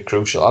is going to be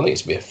crucial. I think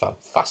it's going to be a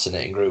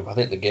fascinating group. I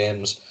think the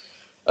games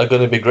are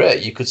going to be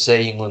great. You could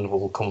say England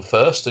will come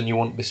first and you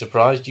wouldn't be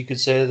surprised. You could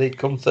say they'd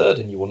come third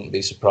and you wouldn't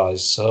be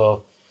surprised.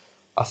 So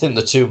I think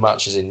the 2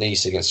 matches in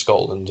Nice against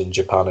Scotland and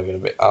Japan are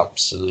going to be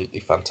absolutely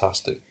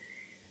fantastic.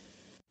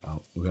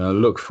 Well, we're going to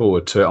look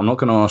forward to it. I'm not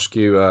going to ask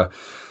you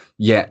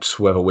yet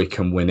whether we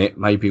can win it.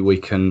 Maybe we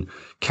can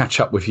catch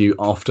up with you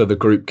after the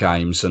group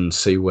games and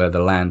see where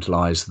the land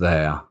lies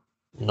there.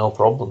 No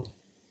problem.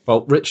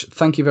 Well, Rich,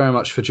 thank you very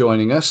much for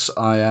joining us.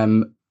 I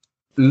am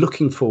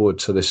looking forward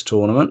to this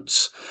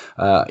tournament,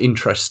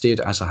 interested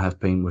as I have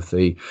been with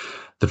the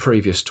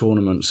previous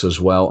tournaments as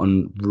well,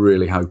 and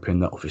really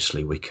hoping that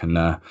obviously we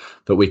can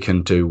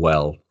do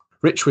well.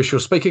 Rich, we shall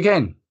speak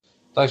again.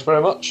 Thanks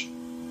very much.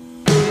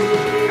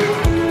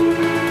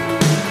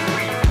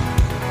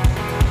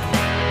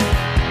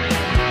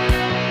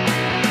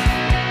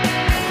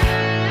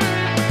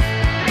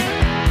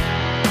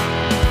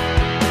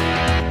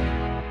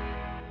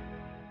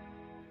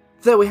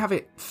 There we have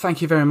it.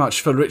 Thank you very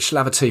much for Rich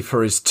Laverty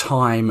for his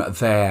time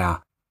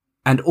there.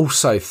 And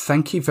also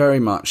thank you very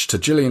much to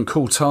Gillian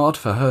Coulthard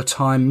for her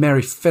time,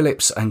 Mary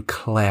Phillips and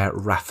Claire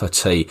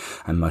Rafferty.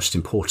 And most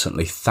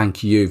importantly,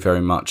 thank you very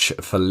much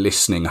for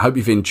listening. I hope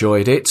you've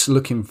enjoyed it.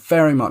 Looking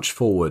very much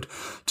forward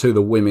to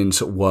the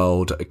Women's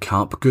World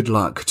Cup. Good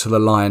luck to the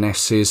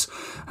Lionesses.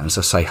 And as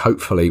I say,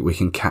 hopefully we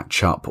can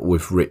catch up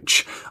with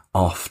Rich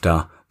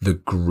after the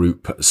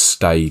group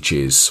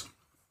stages.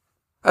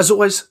 As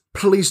always,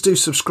 please do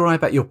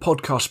subscribe at your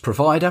podcast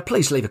provider.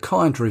 Please leave a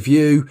kind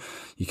review.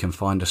 You can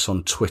find us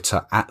on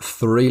Twitter at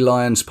 3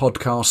 Lions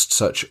Podcast.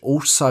 Search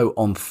also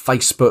on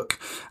Facebook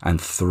and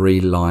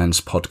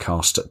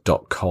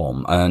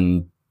 3lionspodcast.com.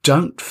 And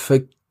don't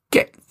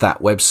forget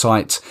that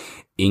website,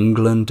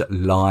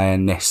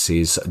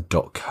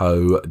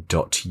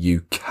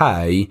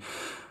 englandlionesses.co.uk.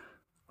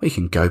 We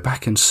can go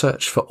back and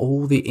search for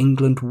all the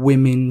England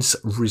women's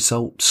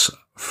results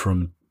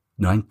from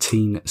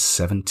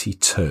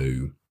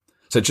 1972.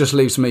 So it just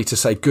leaves me to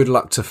say good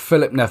luck to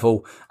Philip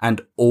Neville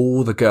and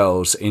all the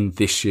girls in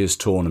this year's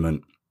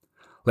tournament.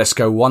 Let's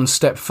go one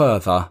step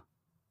further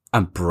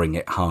and bring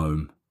it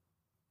home.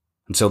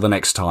 Until the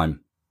next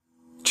time.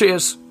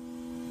 Cheers.